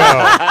 There you go.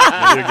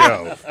 There you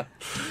go.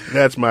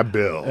 That's my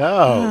Bill.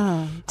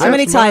 Oh. So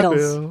many titles.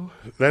 Bill.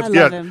 That's, I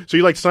love him. So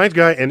you like Science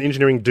Guy and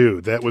Engineering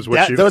Dude. That was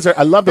what you...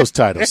 I love those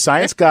titles.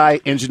 Science Guy,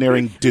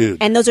 Engineering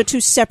Dude. And those are two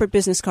separate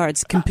business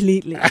cards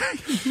completely.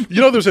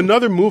 You know, there's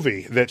another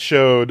movie that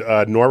showed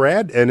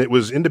NORAD, and it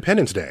was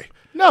Independence Day.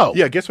 No.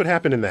 Yeah, guess what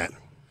happened in that?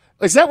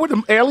 Is that what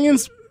the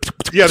aliens...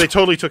 Yeah, they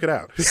totally took it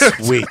out.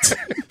 Sweet.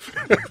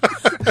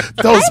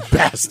 Those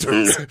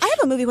bastards. I have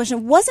a movie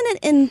question. Wasn't it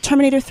in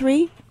Terminator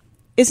 3?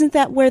 Isn't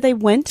that where they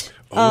went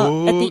at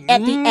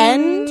the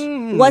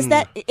end? Was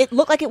that? It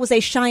looked like it was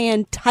a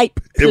Cheyenne type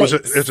place.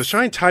 It was a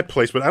Cheyenne type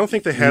place, but I don't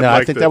think they had. No,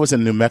 like I think that was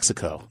in New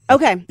Mexico.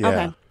 Okay. Yeah.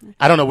 Okay.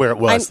 I don't know where it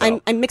was.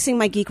 I'm mixing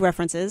my geek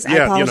references. I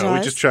Yeah, apologize.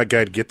 we just try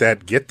to get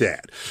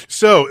that.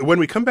 So when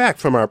we come back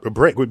from our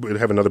break, we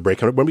have another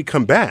break. When we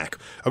come back,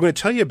 I'm going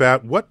to tell you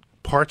about what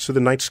parts of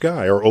the night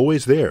sky are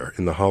always there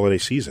in the holiday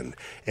season,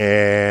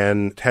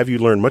 and have you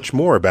learn much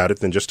more about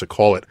it than just to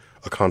call it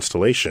a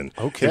constellation.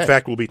 Okay. In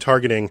fact, we'll be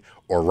targeting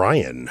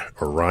Orion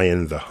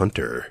the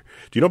Hunter.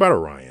 Do you know about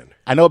Orion?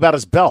 I know about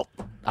his belt.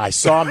 I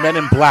saw Men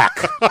in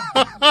Black.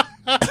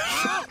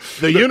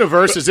 The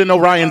universe is in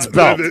Orion's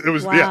belt. It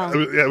was Wow.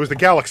 it was the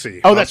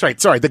galaxy. Oh, that's right.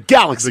 Sorry, the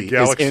galaxy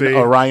is in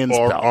Orion's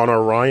belt. On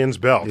Orion's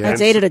belt. I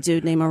dated a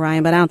dude named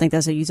Orion, but I don't think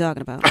that's what you're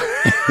talking about.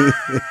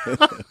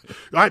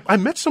 I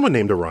met someone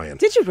named Orion.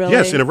 Did you really?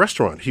 Yes, in a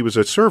restaurant. He was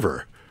a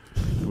server.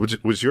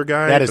 Was your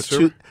guy?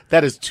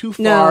 That is too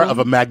far of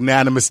a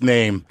magnanimous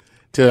name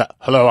to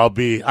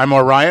I'm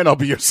Orion, I'll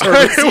be your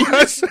servant.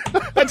 It's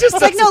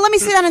like, no, let me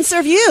sit down and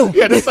serve you.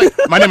 Yeah, just like,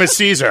 my name is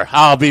Caesar.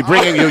 I'll be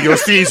bringing you your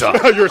Caesar.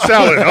 Your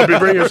salad. I'll be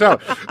bringing your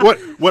salad.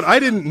 What I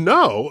didn't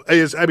know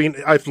is,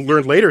 I've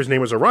learned later his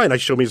name was Orion. I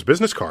showed me his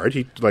business card.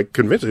 He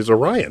convinced me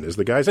Orion is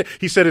the guy's name.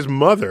 He said his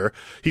mother,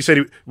 he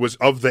was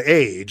of the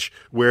age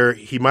where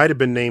he might have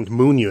been named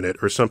Moon Unit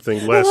or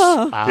something less.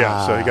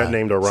 Yeah, so he got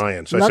named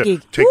Orion. So Lucky. I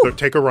said,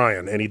 take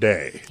Orion any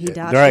day. He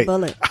dodged the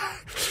bullet.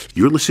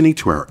 You're listening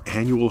to our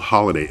annual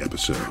holiday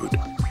episode.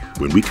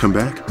 When we come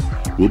back,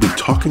 we'll be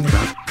talking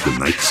about the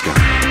night sky.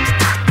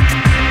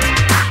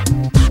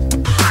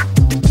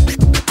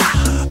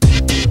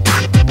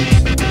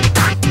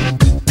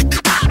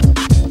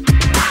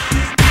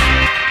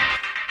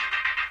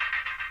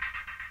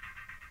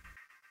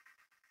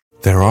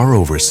 There are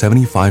over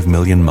 75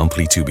 million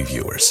monthly Tubi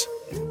viewers.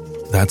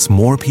 That's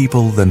more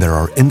people than there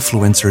are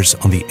influencers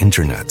on the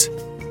internet.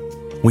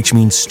 Which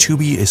means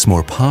Tubi is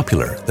more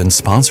popular than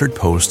sponsored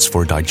posts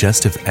for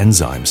digestive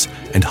enzymes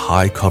and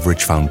high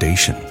coverage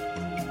foundation.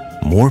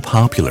 More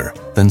popular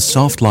than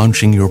soft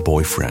launching your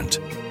boyfriend.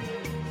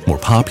 More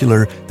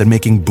popular than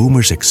making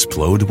boomers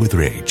explode with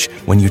rage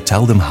when you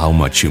tell them how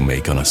much you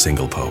make on a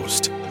single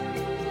post.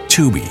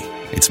 Tubi,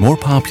 it's more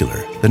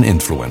popular than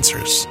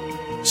influencers.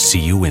 See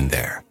you in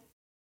there.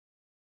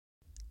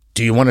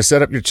 Do you want to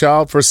set up your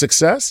child for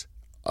success?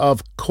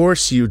 Of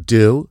course you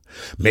do.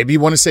 Maybe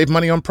you want to save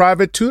money on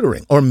private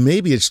tutoring, or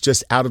maybe it's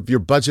just out of your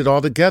budget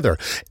altogether.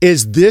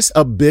 Is this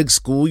a big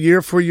school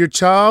year for your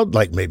child?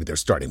 Like maybe they're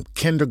starting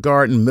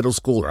kindergarten, middle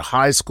school, or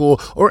high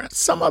school, or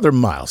some other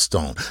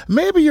milestone.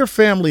 Maybe your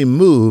family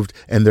moved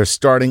and they're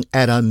starting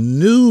at a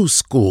new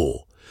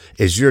school.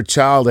 Is your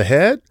child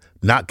ahead?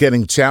 Not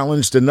getting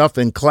challenged enough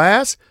in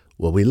class?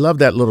 Well, we love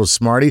that little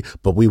smarty,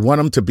 but we want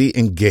them to be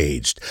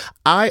engaged.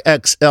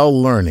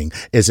 IXL Learning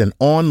is an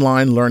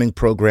online learning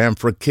program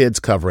for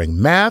kids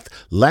covering math,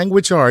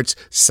 language arts,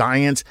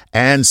 science,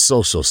 and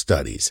social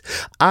studies.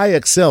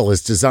 IXL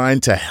is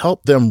designed to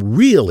help them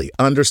really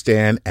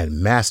understand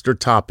and master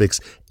topics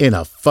in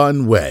a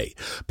fun way.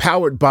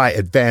 Powered by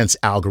advanced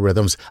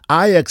algorithms,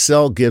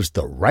 IXL gives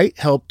the right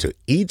help to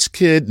each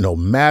kid no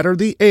matter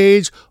the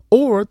age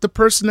or the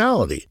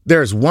personality.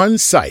 There's one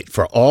site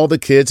for all the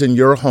kids in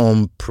your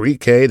home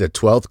pre-K to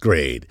 12th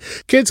grade.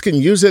 Kids can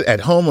use it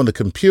at home on the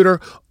computer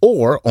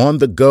or on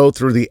the go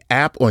through the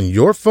app on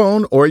your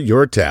phone or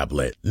your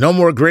tablet. No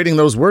more grading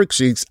those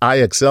worksheets.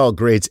 IXL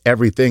grades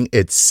everything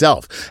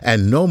itself.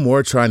 And no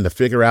more trying to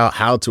figure out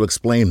how to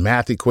explain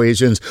math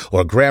equations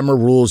or grammar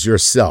rules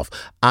yourself.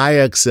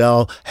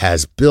 IXL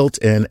has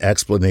built-in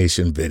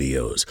explanation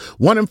videos.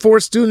 1 in 4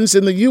 students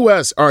in the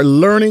U.S. are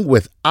learning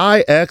with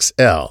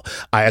IXL.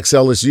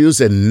 IXL is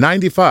used in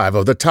 95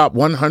 of the top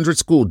 100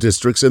 school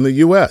districts in the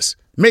U.S.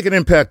 Make an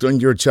impact on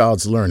your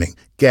child's learning.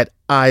 Get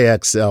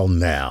IXL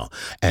now.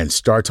 And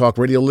Star Talk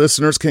Radio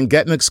listeners can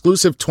get an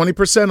exclusive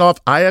 20%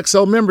 off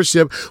IXL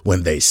membership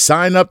when they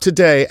sign up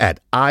today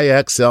at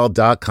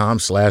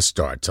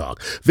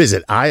IXL.com/StarTalk.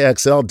 Visit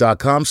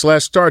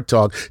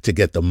IXL.com/StarTalk to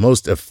get the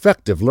most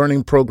effective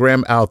learning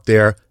program out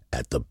there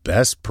at the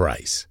best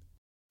price.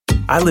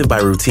 I live by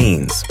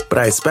routines, but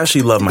I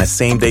especially love my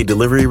same-day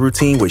delivery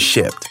routine with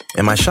Shipt.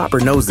 And my shopper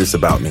knows this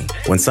about me.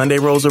 When Sunday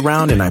rolls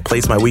around and I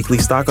place my weekly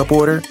stock-up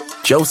order,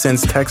 Joe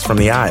sends texts from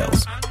the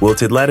aisles.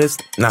 Wilted lettuce?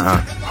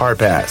 Nuh-uh. Hard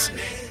pass.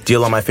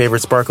 Deal on my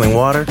favorite sparkling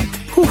water?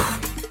 Whew.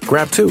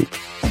 Grab 2.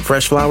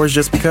 Fresh flowers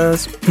just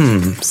because?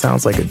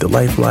 Sounds like a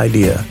delightful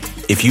idea.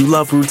 If you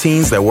love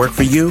routines that work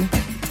for you,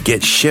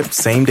 get Shipt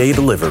same-day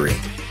delivery.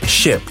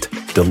 Shipt.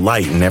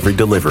 Delight in every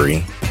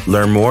delivery.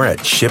 Learn more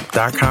at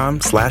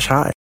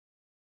ship.com/hi.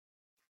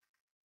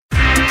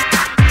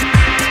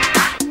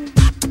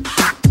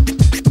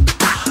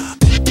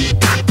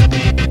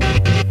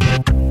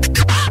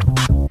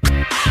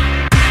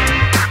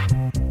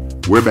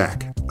 We're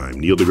back. I'm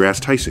Neil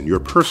deGrasse Tyson, your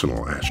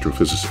personal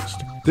astrophysicist.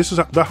 This is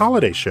the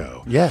holiday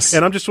show. Yes.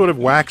 And I'm just sort of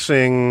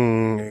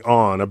waxing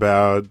on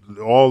about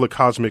all the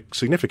cosmic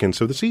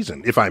significance of the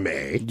season, if I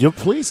may. You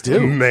please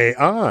do. May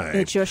I?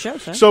 It's your show,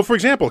 sir. So, for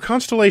example,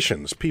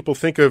 constellations. People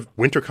think of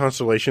winter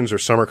constellations or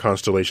summer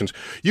constellations.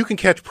 You can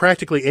catch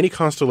practically any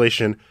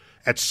constellation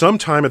at some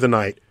time of the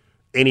night,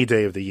 any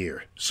day of the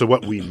year. So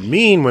what we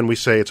mean when we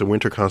say it's a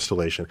winter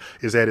constellation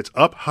is that it's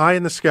up high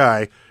in the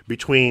sky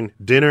between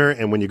dinner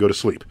and when you go to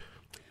sleep.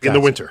 In the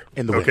winter.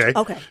 In the winter.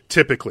 Okay.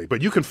 Typically.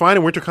 But you can find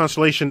a winter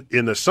constellation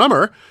in the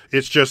summer.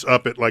 It's just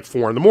up at like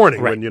 4 a.m.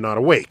 when you're not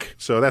awake.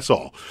 So that's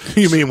all.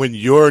 You mean when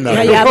you're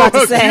not? Yeah, I'm about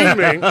to say.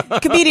 Excuse me.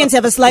 Comedians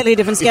have a slightly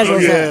different schedule.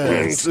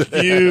 Yes.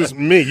 Excuse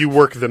me. You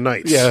work the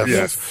nights. Yeah.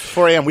 Yes.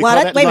 4 a.m. We Well,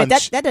 call wait that a minute.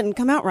 lunch. That didn't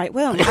come out right.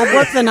 Well, I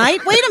work the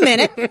night. Wait a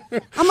minute.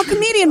 I'm a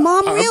comedian,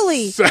 Mom.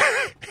 Really?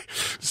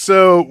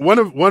 So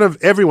one of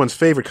everyone's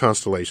favorite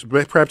constellations,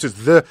 perhaps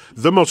it's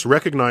the most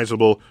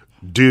recognizable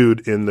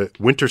dude in the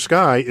winter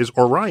sky, is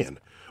Orion.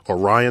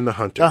 Orion the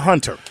Hunter. The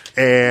Hunter.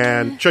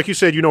 And Chuck, you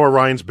said you know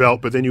Orion's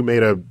belt, but then you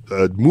made a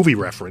movie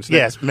reference.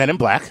 Yes, Men in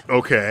Black.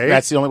 Okay.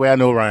 That's the only way I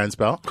know Orion's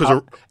belt.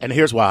 And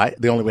here's why.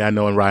 The only way I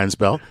know Orion's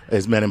belt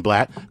is Men in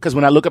Black. Because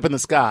when I look up in the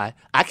sky,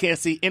 I can't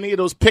see any of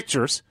those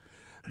pictures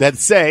that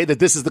say that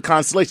this is the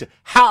constellation.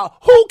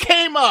 Who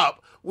came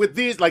up with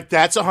these? Like,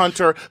 that's a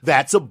hunter,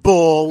 that's a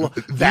bull,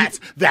 that's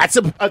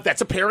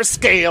a pair of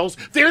scales.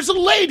 There's a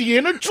lady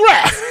in a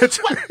dress.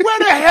 Where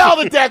the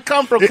hell did that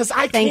come from? Because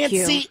I can't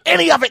see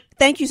any of it.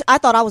 Thank you. I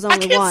thought I was the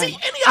only one. See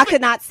any of I it.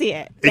 could not see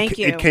it. Thank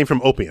you. It came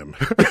from opium.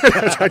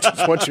 I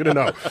just want you to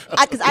know.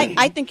 Because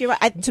I think you're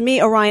right. To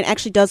me, Orion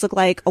actually does look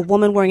like a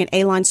woman wearing an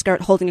A-line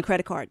skirt holding a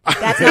credit card.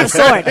 That's not a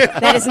sword.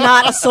 That is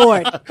not a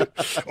sword.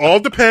 All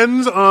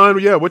depends on,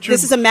 what you're...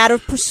 This is a matter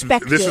of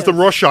perspective. This is the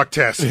Rorschach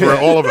test for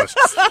all of us.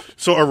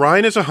 So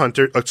Orion is a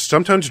hunter,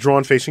 sometimes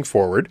drawn facing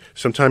forward,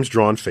 sometimes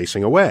drawn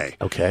facing away.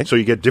 Okay. So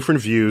you get different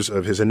views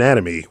of his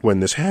anatomy when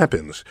this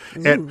happens.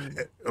 I'm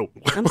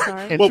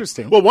sorry.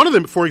 Interesting. Well, one of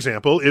them, for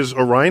example, is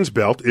Orion's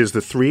belt is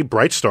the 3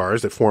 bright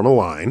stars that form a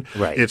line.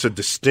 Right. It's a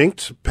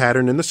distinct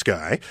pattern in the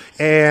sky,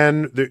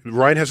 and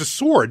Orion has a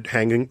sword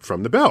hanging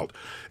from the belt,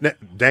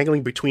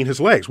 dangling between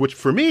his legs, which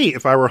for me,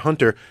 if I were a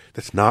hunter,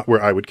 that's not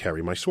where I would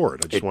carry my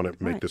sword. I just want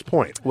to make this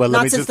point. Well, let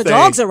Not me since just the say,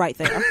 dogs are right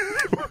there.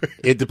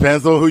 It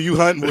depends on who you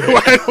hunting with.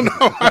 I don't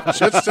know.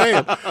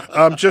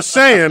 I'm just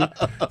saying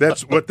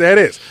that's what that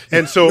is.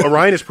 And so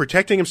Orion is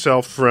protecting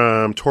himself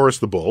from Taurus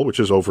the bull, which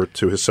is over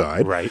to his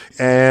side. Right.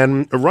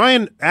 And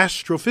Orion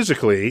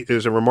astrophysically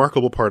is a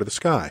remarkable part of the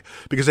sky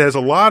because it has a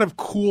lot of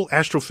cool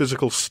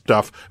astrophysical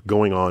stuff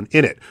going on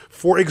in it.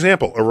 For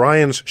example,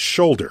 Orion's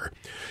shoulder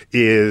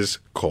is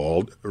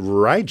called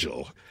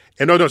Rigel.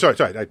 And no, sorry.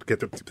 I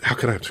get how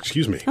can I?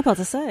 Excuse me. I'm about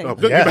to say. Oh,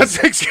 you're about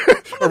to say,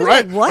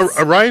 Orion, What?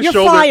 Orion's You're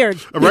shoulder. fired.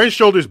 Orion's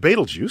shoulder is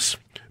Betelgeuse.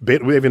 We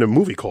have even a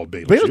movie called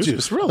Betelgeuse.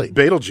 Betelgeuse, really?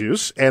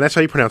 Betelgeuse, and that's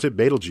how you pronounce it,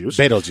 Betelgeuse.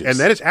 Betelgeuse. And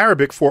that is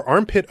Arabic for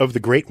armpit of the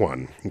Great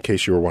One, in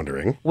case you were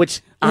wondering.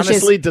 Which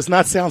honestly does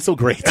not sound so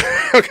great.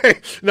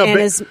 Okay. No, And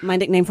is my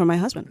nickname for my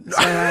husband.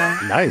 So,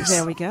 Nice.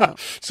 There we go.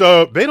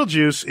 So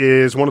Betelgeuse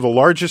is one of the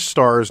largest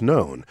stars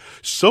known.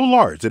 So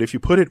large that if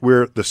you put it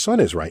where the sun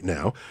is right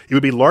now, it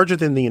would be larger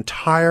than the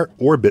entire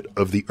orbit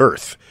of the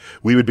Earth.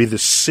 We would be the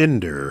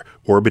cinder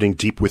orbiting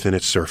deep within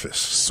its surface.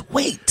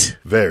 Sweet.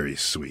 Very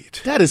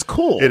sweet. That is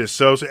cool. It is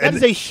so... That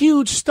is a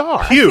huge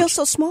star. huge. I feel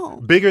so small.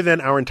 Bigger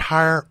than our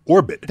entire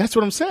orbit. That's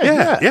what I'm saying.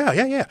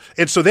 Yeah.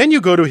 And so then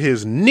you go to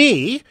his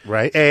knee,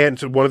 Right. And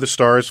one of the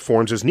stars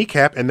forms his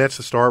kneecap, and that's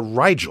the star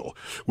Rigel,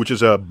 which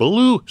is a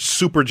blue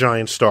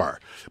supergiant star.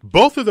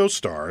 Both of those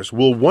stars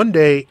will one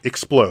day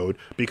explode,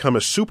 become a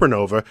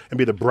supernova, and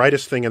be the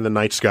brightest thing in the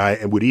night sky,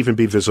 and would even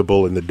be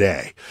visible in the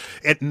day.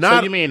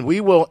 So you mean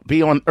we will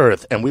be on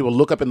Earth and we will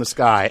look up in the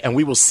sky and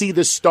we will see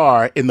this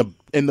star in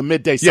the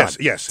midday sun?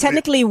 Yes.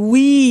 Technically,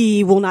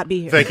 we will not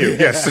be here. Thank you.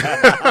 Yes.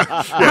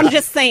 I'm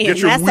just saying. Get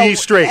your that's wee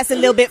straight. That's a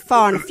little bit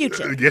far in the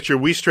future. Get your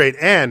wee straight.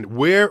 And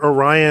where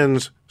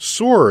Orion's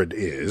sword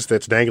is,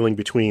 that's dangling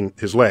between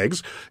his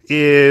legs,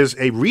 is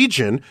a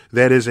region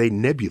that is a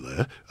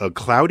nebula, a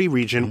cloudy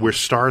region where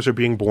stars are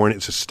being born.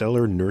 It's a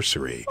stellar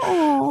nursery.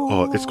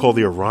 Oh, it's called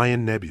the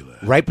Orion Nebula.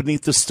 Right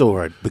beneath the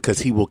sword, because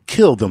he will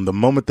kill them the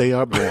moment they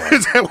are born.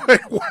 Is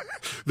that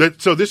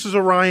what? So this is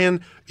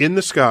Orion in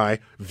the sky,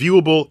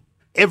 viewable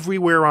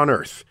everywhere on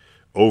Earth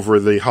over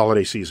the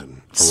holiday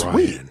season. Sweet.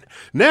 Orion.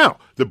 Now,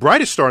 the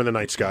brightest star in the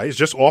night sky is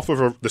just off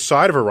of the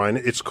side of Orion.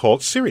 It's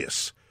called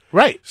Sirius.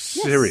 Right.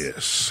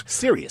 Sirius.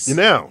 Sirius.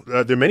 Now,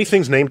 there are many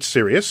things named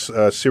Sirius.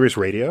 Sirius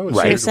Radio.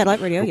 Right. Sirius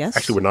Satellite Radio, yes.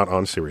 Actually, we're not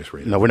on Sirius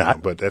Radio. No, we're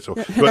not. But that's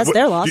That's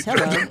their loss.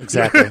 Hello.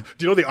 Exactly. Do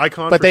you know the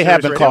icon But for they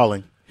have Sirius been Radio?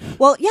 calling.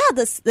 Well, yeah,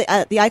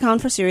 the icon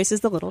for Sirius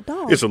is the little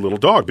dog. It's a little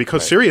dog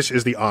because Sirius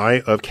is the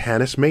eye of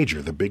Canis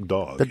Major, the big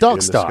dog. The dog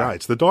in star. The sky.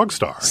 It's the dog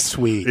star.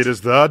 Sweet. It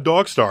is the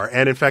dog star.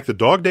 And in fact, the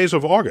dog days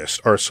of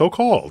August are so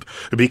called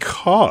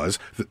because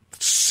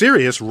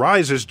Sirius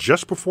rises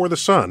just before the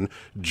sun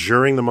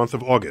during the month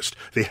of August.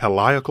 The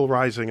heliacal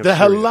rising of The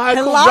Sirius.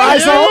 heliacal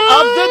rising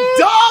of the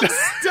dog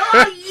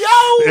star,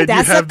 yo! And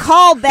That's you a have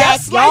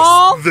callback,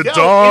 y'all. the Yo,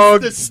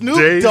 dog it's the Snoop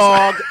days.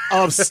 Dogg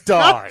of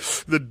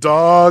stars. The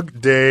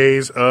dog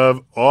days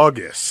of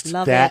August.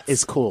 Love That it.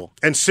 is cool.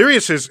 And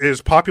Sirius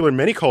is popular in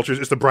many cultures.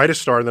 It's the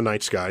brightest star in the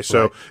night sky.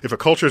 So if a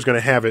culture is going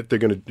to have it, they're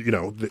going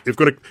to,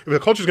 if a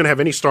culture is going to have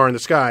any star in the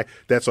sky,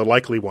 that's a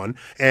likely one.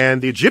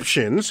 And the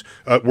Egyptians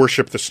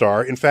worship the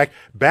star. In fact,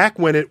 back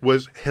when it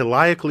was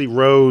heliacally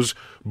rose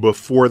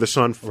before the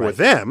sun for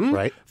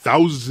them,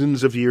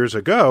 thousands of years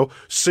ago,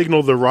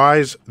 signaled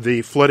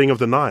the flooding of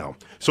the Nile.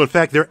 So in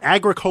fact, their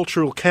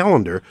agricultural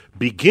calendar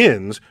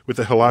begins with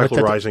the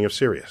heliacal rising of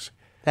Sirius.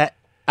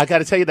 I got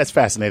to tell you, that's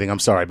fascinating. I'm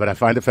sorry, but I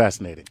find it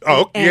fascinating.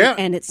 Oh, yeah.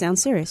 And it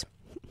sounds serious.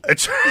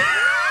 It's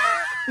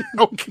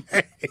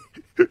okay.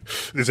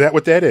 Is that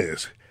what that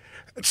is?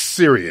 It's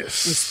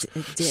Sirius.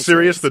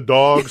 Sirius the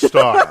dog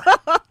star.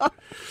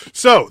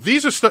 So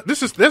those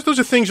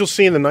are things you'll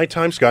see in the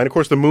nighttime sky, and of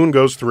course the moon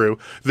goes through.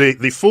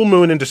 The full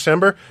moon in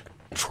December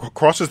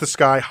crosses the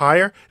sky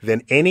higher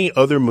than any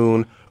other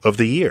moon of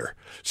the year.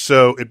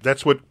 So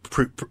that's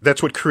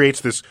what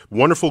creates this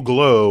wonderful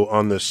glow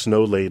on the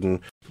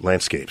snow-laden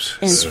landscapes.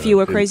 And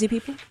fewer crazy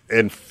people?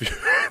 And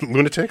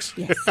lunatics?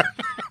 Yes.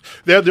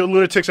 They're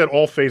lunatics at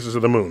all phases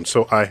of the moon,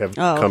 so I have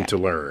come to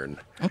learn.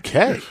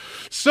 Okay.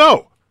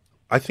 So,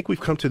 I think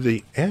we've come to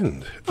the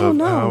end of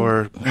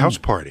our house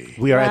party.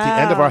 We are at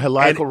the end of our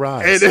heliacal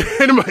rise.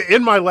 And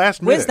in my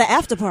last minute, Where's the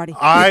after party?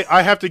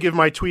 I have to give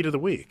my tweet of the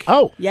week.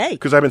 Oh. Yay.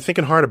 Because I've been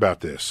thinking hard about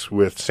this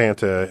with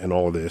Santa and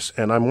all of this,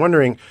 and I'm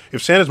wondering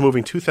if Santa's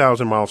moving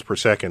 2,000 miles per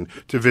second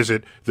to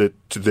visit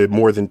the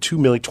more than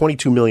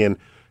 22 million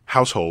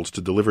households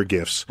to deliver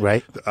gifts.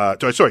 Right.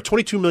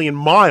 22 million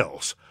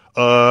miles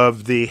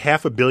of the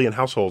 500 million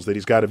households that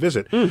he's got to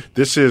visit.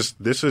 This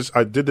is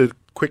I did the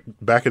quick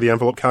back of the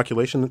envelope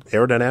calculation,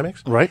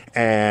 aerodynamics. Right.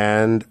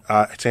 And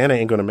Santa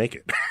ain't going to make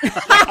it.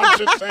 I'm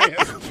just saying.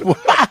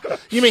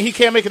 You mean he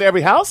can't make it to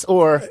every house,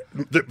 or?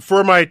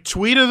 For my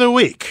tweet of the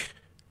week,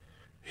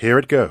 here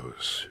it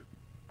goes.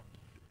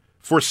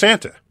 For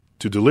Santa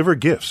to deliver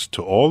gifts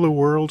to all the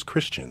world's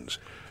Christians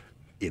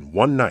in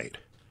one night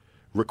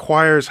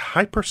requires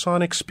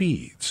hypersonic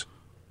speeds,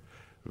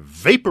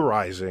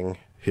 vaporizing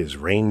his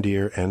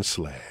reindeer and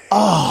sleigh.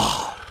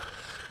 Oh,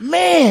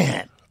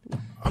 man.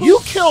 You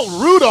killed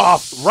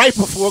Rudolph right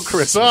before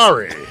Christmas.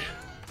 Sorry.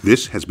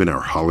 This has been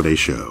our holiday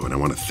show, and I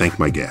want to thank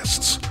my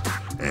guests.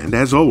 And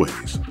as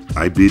always,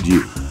 I bid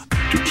you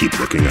to keep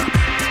looking up.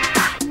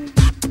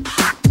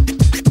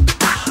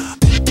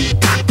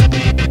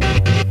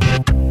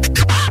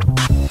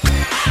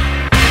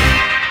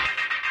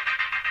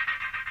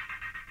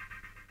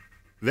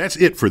 That's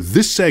it for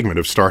this segment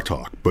of Star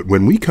Talk. But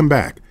when we come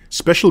back,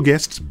 special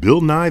guests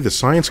Bill Nye, the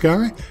Science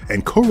Guy,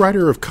 and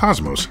co-writer of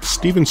Cosmos,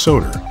 Steven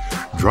Soter,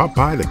 drop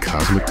by the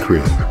Cosmic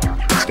Crib.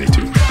 Stay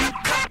tuned.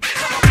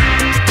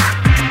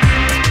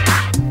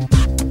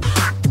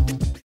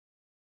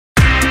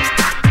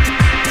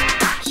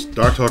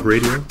 Star Talk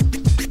Radio,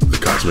 the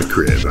Cosmic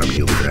Crib. I'm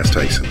Neil deGrasse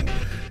Tyson.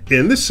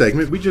 In this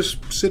segment, we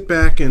just sit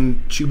back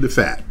and chew the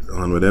fat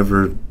on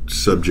whatever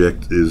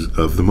subject is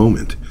of the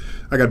moment.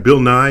 I got Bill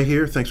Nye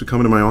here. Thanks for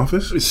coming to my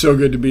office. It's so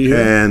good to be here.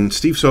 And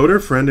Steve Soter,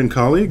 friend and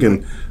colleague,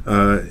 and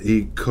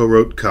he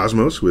co-wrote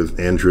Cosmos with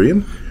Ann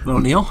Druyan. Hello,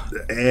 Neil.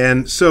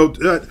 And so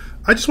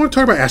I just want to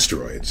talk about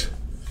asteroids.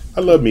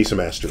 I love me some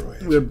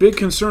asteroids. They're a big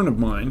concern of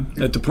mine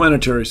at the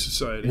Planetary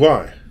Society.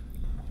 Why?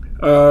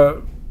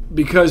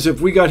 Because if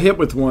we got hit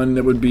with one,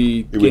 that would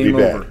be game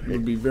over. It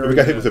would be very If we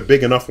got hit bad. with a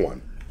big enough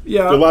one.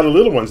 Yeah. There are a lot of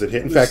little ones that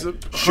hit. In fact,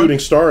 shooting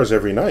stars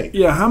every night.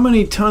 Yeah, how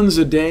many tons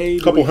a day?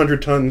 A couple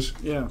hundred tons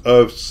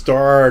of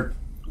star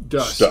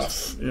dust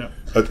stuff. Yeah.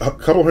 A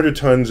couple hundred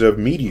tons of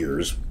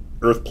meteors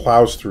Earth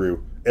plows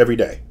through every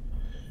day.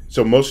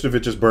 So most of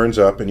it just burns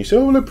up, and you say,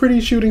 oh, a pretty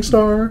shooting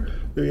star.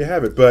 There you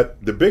have it.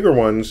 But the bigger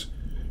ones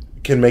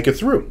can make it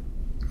through,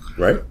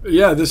 right?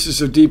 Yeah, this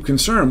is a deep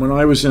concern. When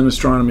I was in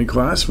astronomy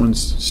class, when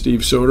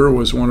Steve Soter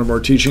was one of our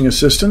teaching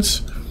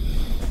assistants,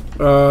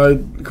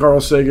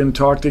 Carl Sagan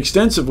talked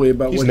extensively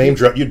about You're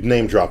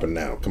name dropping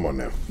now. Come on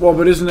now. Well,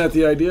 but isn't that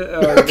the idea?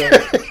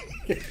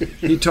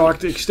 He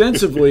talked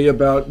extensively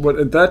about what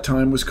at that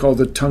time was called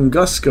the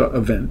Tunguska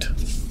event.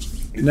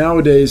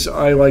 Nowadays,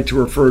 I like to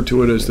refer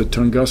to it as the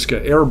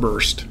Tunguska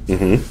airburst.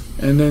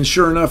 Mm-hmm. And then,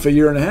 sure enough, a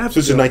year and a half ago,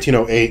 this is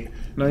 1908.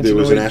 There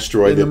was an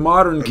asteroid, in the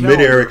modern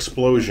mid-air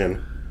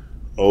explosion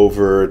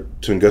over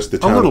Tunguska, the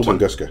town of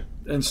Tunguska.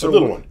 And so a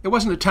little one. It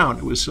wasn't a town.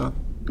 It was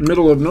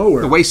middle of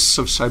nowhere. The wastes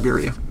of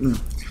Siberia.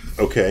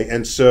 Okay,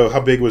 and so how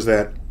big was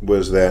that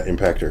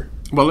impactor?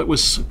 Well, it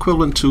was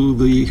equivalent to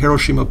the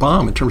Hiroshima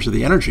bomb in terms of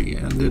the energy,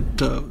 and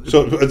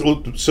so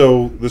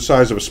the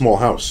size of a small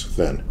house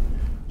then.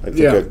 I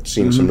think I've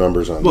seen some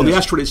numbers on Well, this. the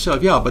asteroid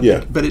itself,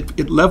 but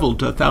it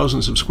leveled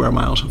thousands of square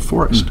miles of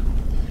forest.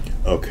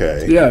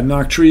 Okay. Yeah,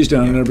 knocked trees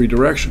down in every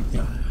direction.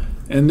 Yeah.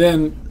 And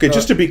then... Okay,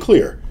 just to be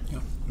clear,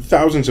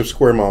 thousands of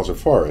square miles of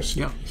forest.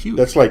 Yeah, huge.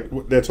 That's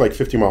like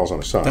 50 miles on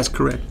a side. That's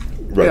correct.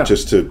 Right, Yeah.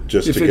 just to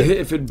get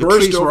if it The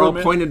burst trees were over all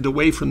them, pointed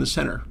away from the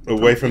center.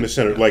 away from the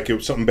center, like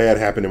if something bad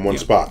happened in one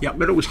spot. Yeah,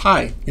 but it was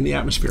high in the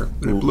atmosphere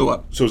when it blew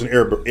up. So it was an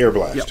air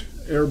blast.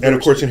 Yeah. air And of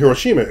burst. course, in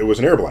Hiroshima, it was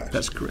an air blast.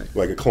 That's correct.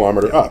 Like a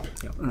kilometer up.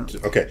 Yeah.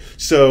 Okay,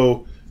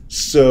 so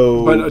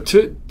But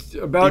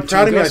about be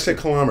proud of me. I Tunguska, said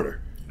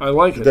kilometer. I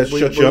like it. That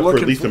shuts you up for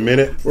at least a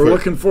minute. We're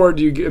looking forward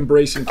to you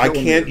embracing I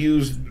kilometer. can't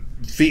use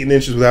feet and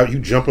inches without you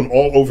jumping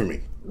all over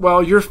me.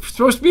 Well, you're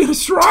supposed to be an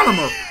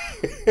astronomer.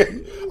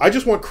 I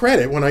just want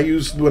credit when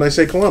I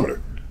say kilometer.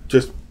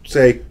 Just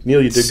say,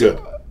 Neil, you did good.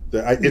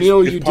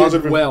 Neil, you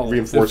positive did well, if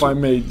reinforcement. I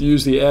may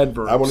use the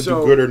adverb. I want to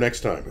do gooder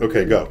next time.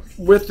 Okay, go.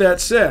 With that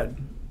said,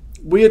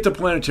 we at the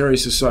Planetary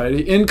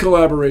Society, in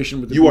collaboration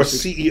with the You are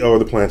B6 CEO of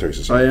the Planetary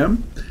Society. I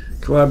am.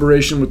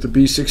 Collaboration with the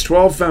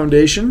B612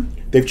 Foundation.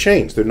 They've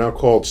changed. They're now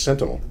called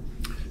Sentinel.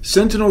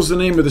 Sentinel's the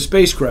name of the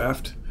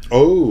spacecraft.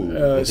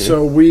 Oh.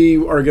 So we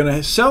are going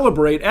to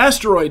celebrate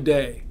Asteroid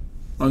Day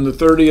on the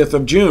 30th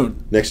of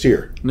June. Next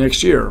year.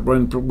 Next year,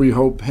 when we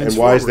hope henceforward. And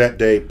why is that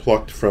day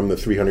plucked from the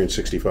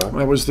 365?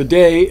 That was the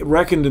day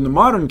reckoned in the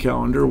modern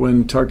calendar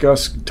when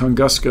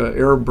Tunguska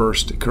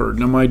airburst occurred.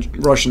 Now, my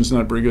Russian's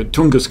not very good.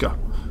 Tunguska.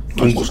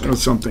 Or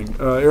something.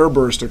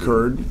 Airburst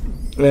occurred.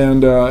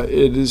 And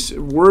it is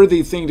a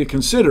worthy thing to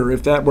consider.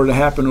 If that were to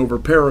happen over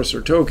Paris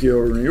or Tokyo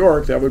or New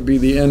York, that would be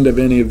the end of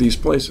any of these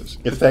places.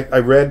 In fact, I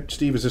read,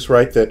 Steve, is this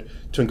right, that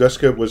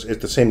Tunguska was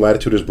at the same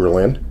latitude as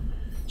Berlin?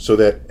 So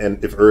that,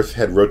 and if Earth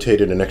had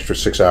rotated an extra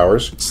 6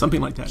 hours, Something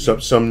like that.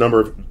 some number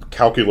of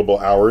calculable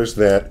hours,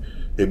 that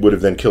it would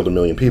have then killed 1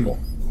 million people,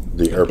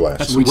 the air blast.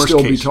 That's We'd worst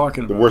still be case.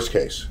 talking The about worst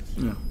case.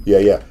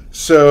 Yeah.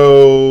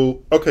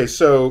 So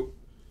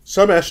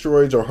some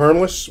asteroids are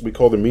harmless. We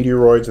call them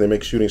meteoroids, and they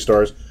make shooting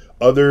stars.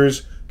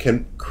 Others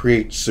can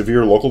create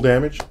severe local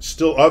damage.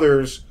 Still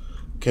others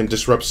can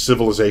disrupt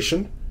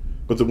civilization.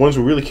 But the ones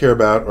we really care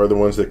about are the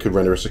ones that could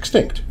render us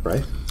extinct,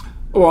 right?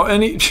 Well,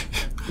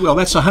 Well,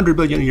 that's 100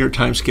 billion a year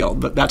time scale,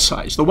 that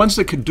size. The ones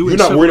that could do it. You're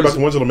not worried about the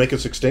ones that will make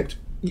us extinct?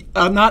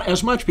 Not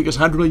as much, because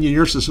 100 million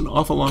years is an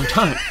awful long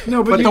time.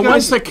 No, but you the guys-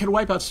 ones that can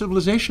wipe out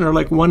civilization are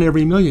like one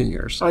every million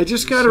years. I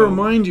just got to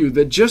remind you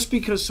that just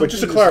because But something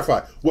just to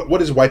clarify,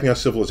 what is wiping out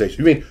civilization?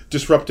 You mean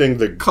disrupting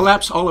the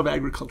Collapse all of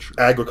agriculture.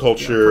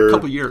 agriculture, for a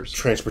couple years.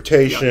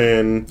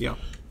 transportation, Yeah.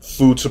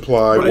 food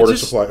supply, But water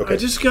supply? Okay. I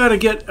just got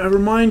to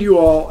remind you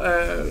all,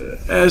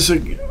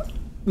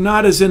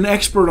 not as an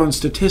expert on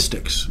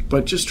statistics,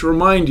 but just to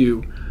remind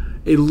you,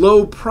 a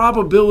low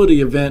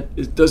probability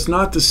event does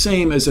not the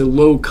same as a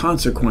low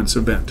consequence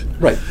event.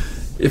 Right.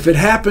 If it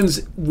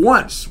happens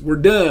once, we're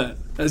done.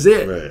 That's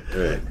it.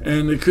 Right.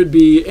 And it could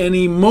be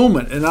any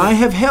moment. And I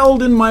have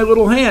held in my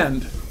little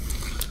hand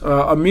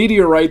a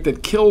meteorite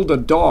that killed a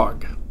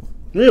dog.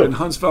 Really? In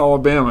Huntsville,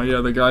 Alabama.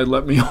 Yeah, the guy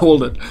let me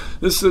hold it.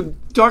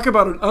 Talk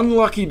about an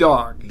unlucky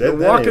dog. You're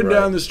that walking ain't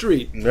down right. the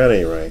street, That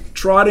ain't right.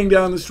 trotting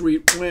down the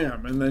street,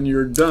 wham, and then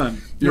you're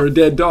done. You're a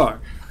dead dog.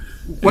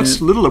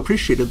 What's little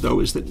appreciated, though,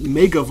 is that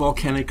mega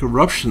volcanic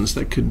eruptions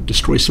that could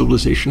destroy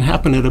civilization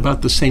happen at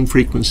about the same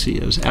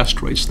frequency as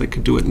asteroids that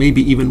could do it,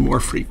 maybe even more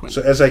frequent.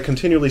 So as I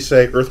continually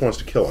say, Earth wants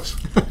to kill us.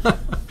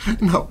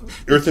 No.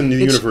 Earth and the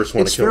universe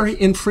want It's to kill very us.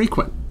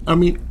 infrequent. I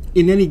mean,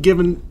 in any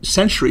given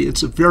century,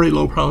 it's a very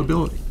low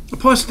probability.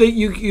 Plus,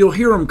 you'll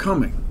hear them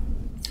coming.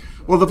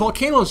 Well, the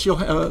volcanoes,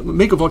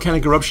 mega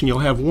volcanic eruption, you'll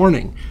have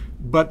warning,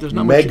 but there's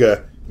not much.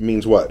 Mega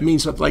means what? It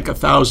means like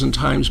 1,000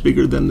 times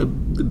bigger than the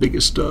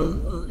biggest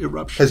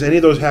eruption. Has any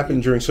of those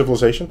happened during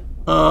civilization?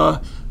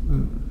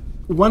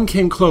 One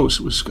came close.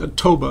 It was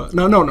Toba.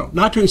 No,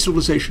 not during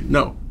civilization.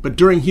 No, but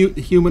during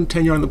human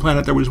tenure on the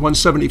planet, there was one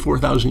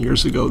 74,000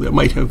 years ago that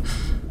might have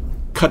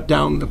cut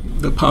down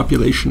the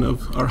population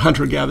of our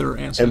hunter-gatherer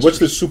ancestors. And what's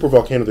this super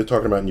volcano they're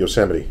talking about in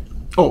Yosemite?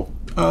 Oh,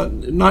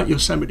 not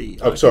Yosemite.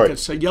 Oh, sorry.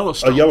 It's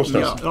Yellowstone.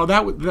 Yellowstone. Yeah. Oh,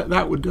 that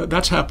would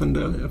that's happened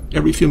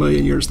every few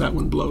million years. That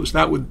one blows.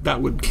 That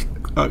would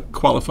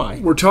qualify.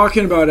 We're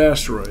talking about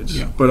asteroids,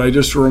 Yeah. but I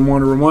just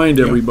want to remind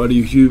everybody,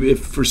 if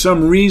for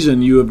some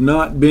reason you have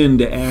not been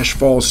to Ash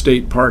Falls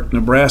State Park,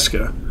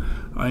 Nebraska,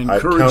 I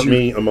encourage count you.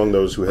 me among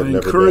those who have never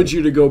been. encourage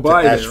you to go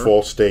by Ash there.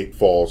 Falls State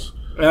Falls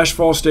Ash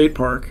Falls State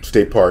Park,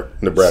 State Park,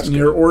 Nebraska.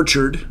 near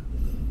Orchard,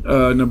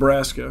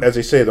 Nebraska. As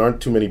they say, there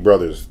aren't too many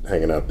brothers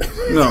hanging out there.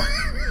 No,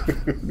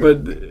 but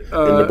in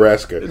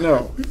Nebraska.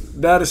 No.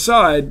 That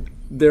aside,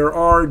 there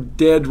are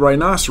dead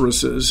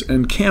rhinoceroses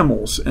and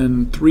camels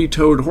and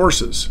three-toed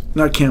horses.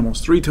 Not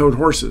camels, three-toed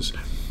horses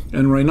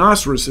and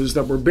rhinoceroses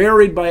that were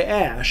buried by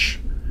ash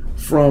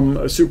from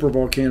a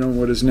supervolcano in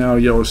what is now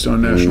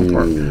Yellowstone National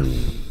Park.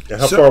 And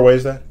how far away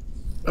is that?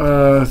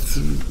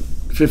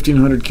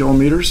 1,500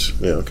 kilometers.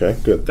 Yeah, okay,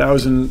 good.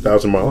 1,000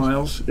 miles?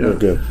 miles. Yeah,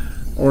 good.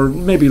 Or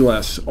maybe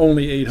less,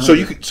 only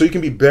 800. So you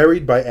can be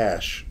buried by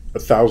ash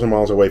 1,000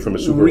 miles away from a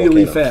super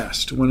really volcano.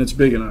 fast when it's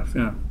big enough,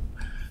 yeah.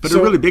 But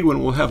a really big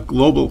one will have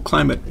global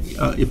climate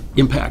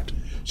impact.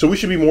 So we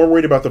should be more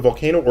worried about the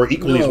volcano, or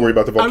equally as worried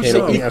about the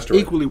volcano and the asteroid?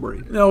 Equally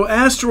worried. No,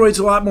 asteroids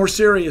a lot more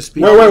serious.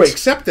 Wait.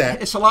 Except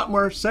that it's a lot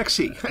more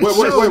sexy.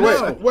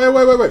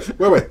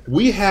 Wait.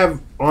 We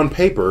have on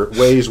paper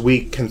ways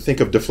we can think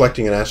of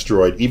deflecting an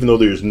asteroid, even though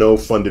there's no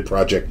funded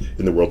project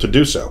in the world to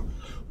do so.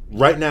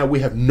 Right now,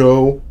 we have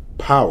no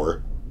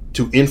power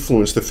to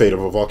influence the fate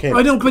of a volcano.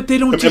 I know, but they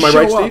don't just show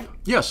show up. Steve?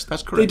 Yes,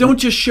 that's correct. They don't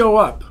just show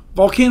up.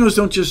 Volcanoes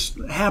don't just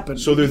happen.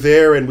 So they're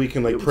there, and we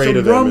can pray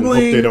to them and hope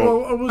they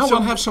don't.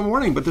 We'll have some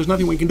warning, but there's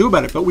nothing we can do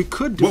about it. But we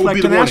could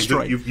deflect an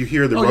asteroid. You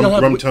hear the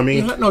rum tummy?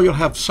 You'll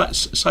have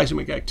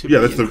seismic activity.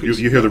 Yeah,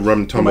 you hear the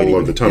rum tumble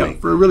of the tummy. Yeah,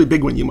 for a really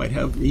big one, you might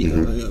have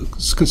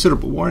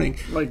considerable warning,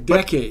 like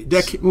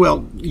decades.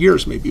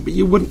 Years maybe, but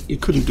you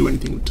couldn't do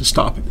anything to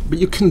stop it. But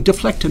you can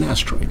deflect an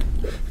asteroid.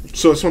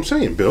 So that's what I'm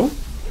saying, Bill.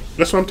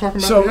 That's what I'm talking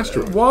about. So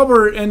asteroid. While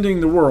we're ending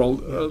the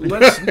world,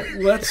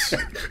 let's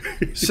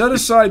set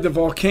aside the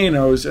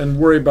volcanoes and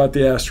worry about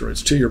the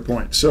asteroids. To your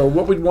point, so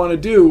what we'd want to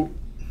do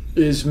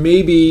is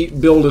maybe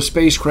build a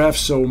spacecraft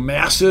so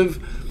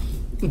massive,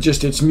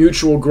 just its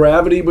mutual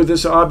gravity with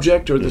this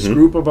object or this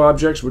group of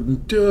objects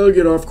would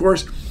get off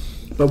course.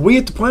 But we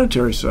at the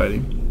Planetary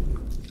Society,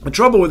 the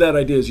trouble with that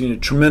idea is you need a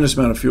tremendous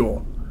amount of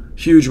fuel,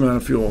 huge amount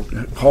of fuel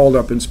hauled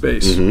up in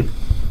space.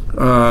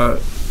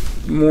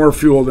 More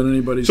fuel than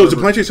anybody's So is the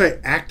Planetary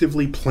Society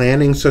actively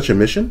planning such a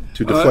mission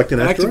to deflect an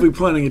asteroid? Actively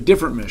planning a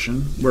different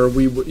mission where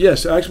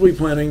actually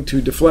planning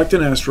to deflect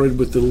an asteroid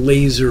with the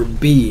laser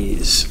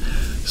bees.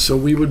 So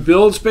we would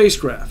build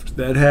spacecraft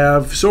that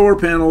have solar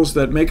panels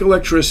that make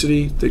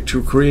electricity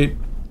to create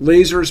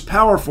lasers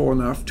powerful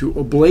enough to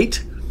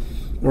ablate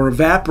or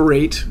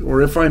evaporate,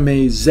 or if I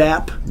may,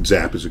 zap.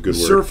 Zap is a good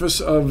word.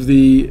 Surface of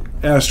the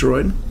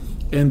asteroid,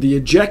 and the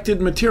ejected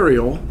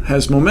material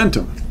has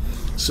momentum.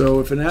 So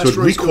if an asteroid...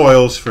 So it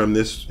recoils from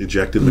this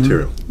ejected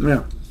material.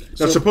 Yeah.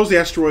 Now suppose the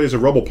asteroid is a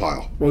rubble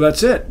pile. Well,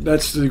 that's it.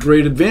 That's the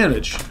great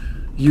advantage.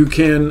 You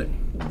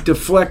can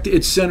deflect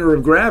its center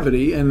of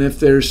gravity, and if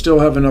they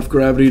still have enough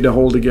gravity to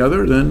hold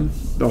together, then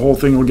the whole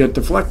thing will get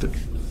deflected.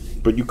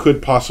 But you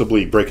could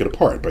possibly break it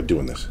apart by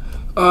doing this.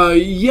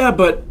 Yeah,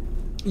 but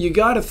you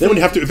got to think... Then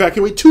we'd have to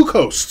evacuate 2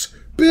 coasts.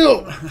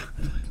 Bill!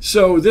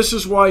 So this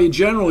is why you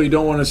generally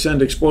don't want to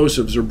send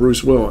explosives or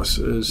Bruce Willis.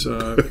 Is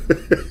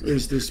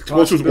this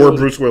explosives or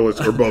Bruce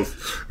Willis or both?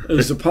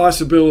 Is the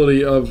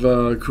possibility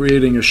of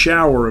creating a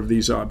shower of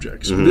these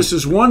objects. This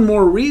is one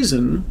more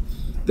reason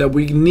that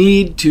we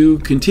need to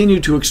continue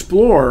to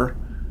explore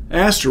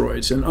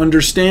asteroids and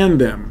understand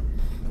them.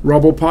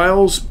 Rubble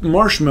piles,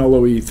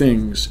 marshmallowy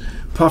things,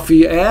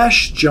 puffy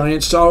ash,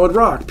 giant solid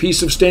rock,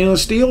 piece of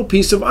stainless steel,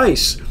 piece of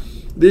ice.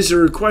 These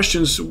are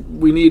questions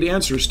we need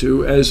answers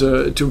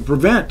to to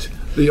prevent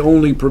the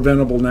only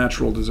preventable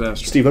natural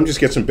disaster. Steve, let me just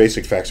get some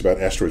basic facts about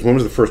asteroids. When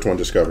was the first one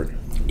discovered?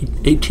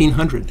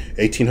 1800.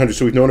 1800.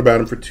 So we've known about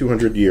them for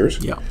 200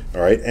 years. Yeah.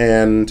 All right.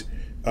 And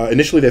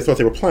initially they thought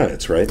they were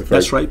planets, right?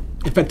 That's right.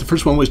 In fact, the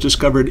first one was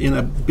discovered in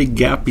a big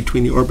gap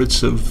between the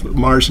orbits of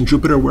Mars and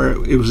Jupiter, where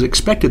it was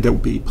expected there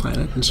would be a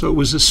planet, and so it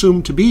was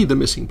assumed to be the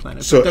missing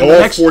planet. So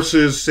all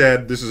forces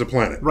said this is a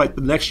planet. Right,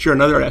 but the next year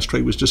another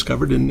asteroid was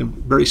discovered in a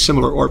very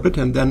similar orbit,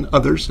 and then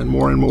others, and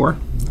more.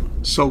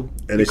 So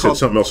and they said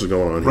something else is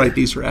going on here. Right,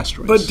 these are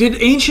asteroids. But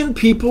did ancient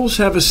peoples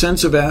have a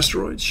sense of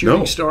asteroids,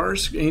 shooting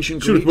stars,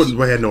 ancient Greeks?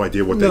 I had no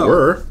idea what they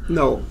were.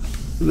 No.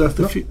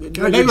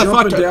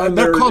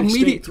 They're called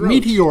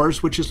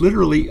meteors, which is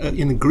literally,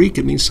 in Greek,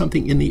 it means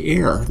something in the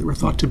air. They were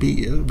thought to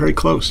be very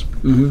close.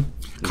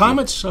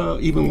 Comets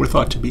even were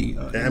thought to be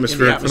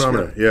atmospheric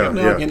phenomena.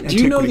 Yeah. Do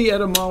you know the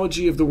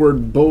etymology of the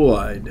word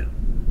bolide?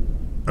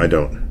 I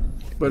don't.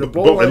 But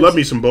I love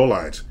me some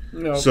bolides.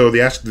 No. So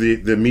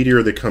the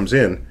meteor that comes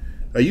in,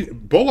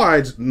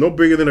 bolides no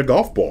bigger than a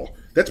golf ball.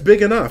 That's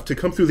big enough to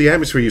come through the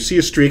atmosphere. You see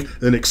a streak,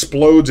 then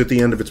explodes at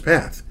the end of its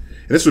path.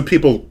 And this is what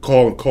people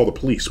call the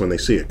police when they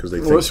see it, because they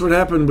think... Well, that's what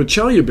happened with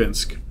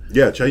Chelyabinsk.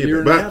 Yeah,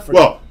 Chelyabinsk.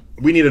 Well,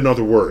 we need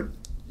another word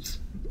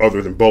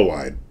other than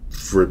bolide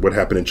for what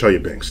happened in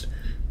Chelyabinsk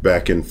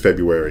back in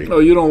February. Oh,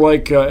 you don't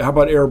like... how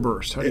about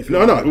airburst?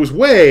 No, it was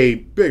way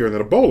bigger than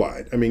a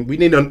bolide. I mean, we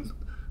need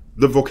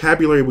the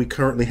vocabulary we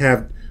currently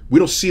have. We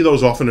don't see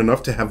those often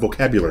enough to have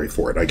vocabulary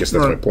for it. I guess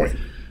that's my point.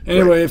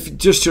 Anyway,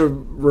 just to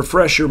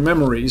refresh your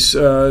memories,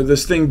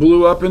 this thing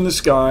blew up in the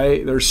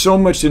sky. There's so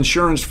much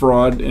insurance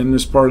fraud in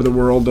this part of the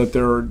world that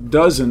there are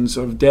dozens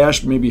of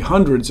maybe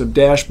hundreds of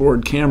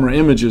dashboard camera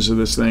images of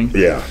this thing.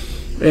 Yeah.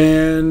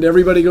 And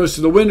everybody goes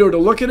to the window to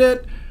look at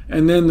it,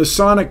 and then the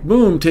sonic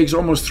boom takes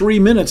almost 3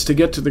 minutes to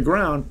get to the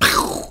ground.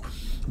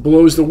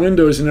 Blows the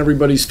windows in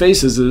everybody's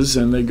faces,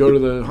 and they go to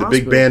the hospital. The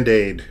big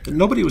Band-Aid.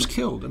 Nobody was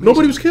killed. Amazing.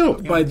 Nobody was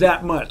killed. By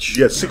that much.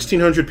 Yeah,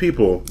 1,600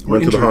 people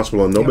went to the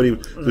hospital, and nobody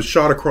was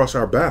shot across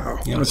our bow.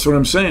 Yeah. That's what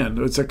I'm saying.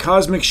 It's a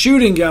cosmic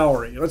shooting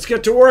gallery. Let's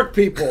get to work,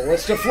 people.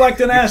 Let's deflect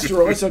an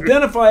asteroid. Let's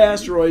identify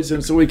asteroids,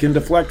 and so we can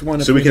deflect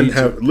one. So we can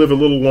live a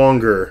little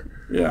longer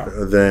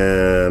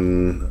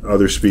than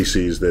other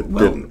species that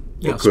didn't.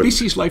 Yeah,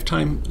 species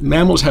lifetime.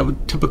 Mammals have a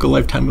typical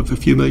lifetime of a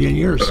few million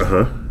years.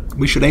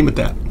 We should aim at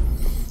that.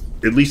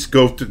 at least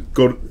go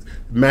to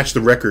match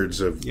the records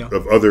of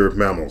other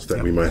mammals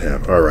that we might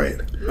have. All right.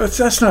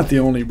 That's not the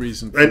only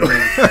reason.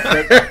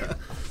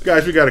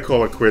 Guys, we got to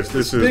call it quits.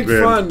 This has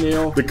been fun,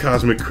 Neil. The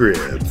Cosmic Crib.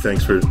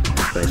 Thanks for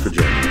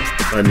joining me.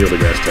 I'm Neil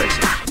deGrasse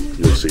Tyson.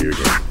 We'll see you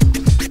again.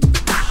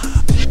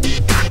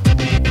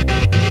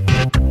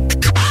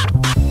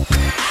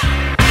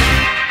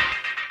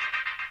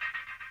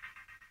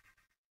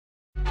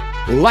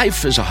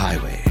 Life is a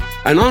highway,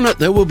 and on it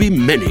there will be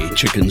many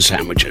chicken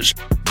sandwiches.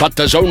 But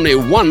there's only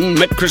one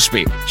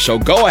McCrispy. So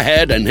go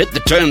ahead and hit the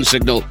turn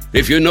signal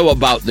if you know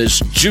about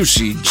this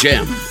juicy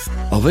gem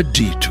of a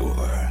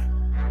detour.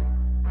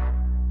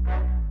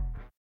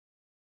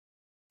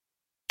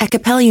 At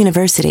Capella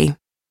University,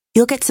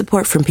 you'll get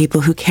support from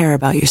people who care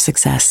about your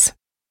success.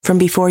 From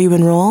before you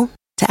enroll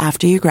to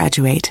after you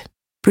graduate,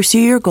 pursue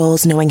your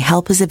goals knowing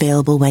help is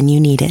available when you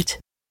need it.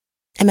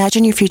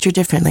 Imagine your future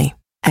differently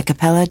at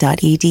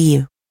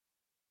capella.edu.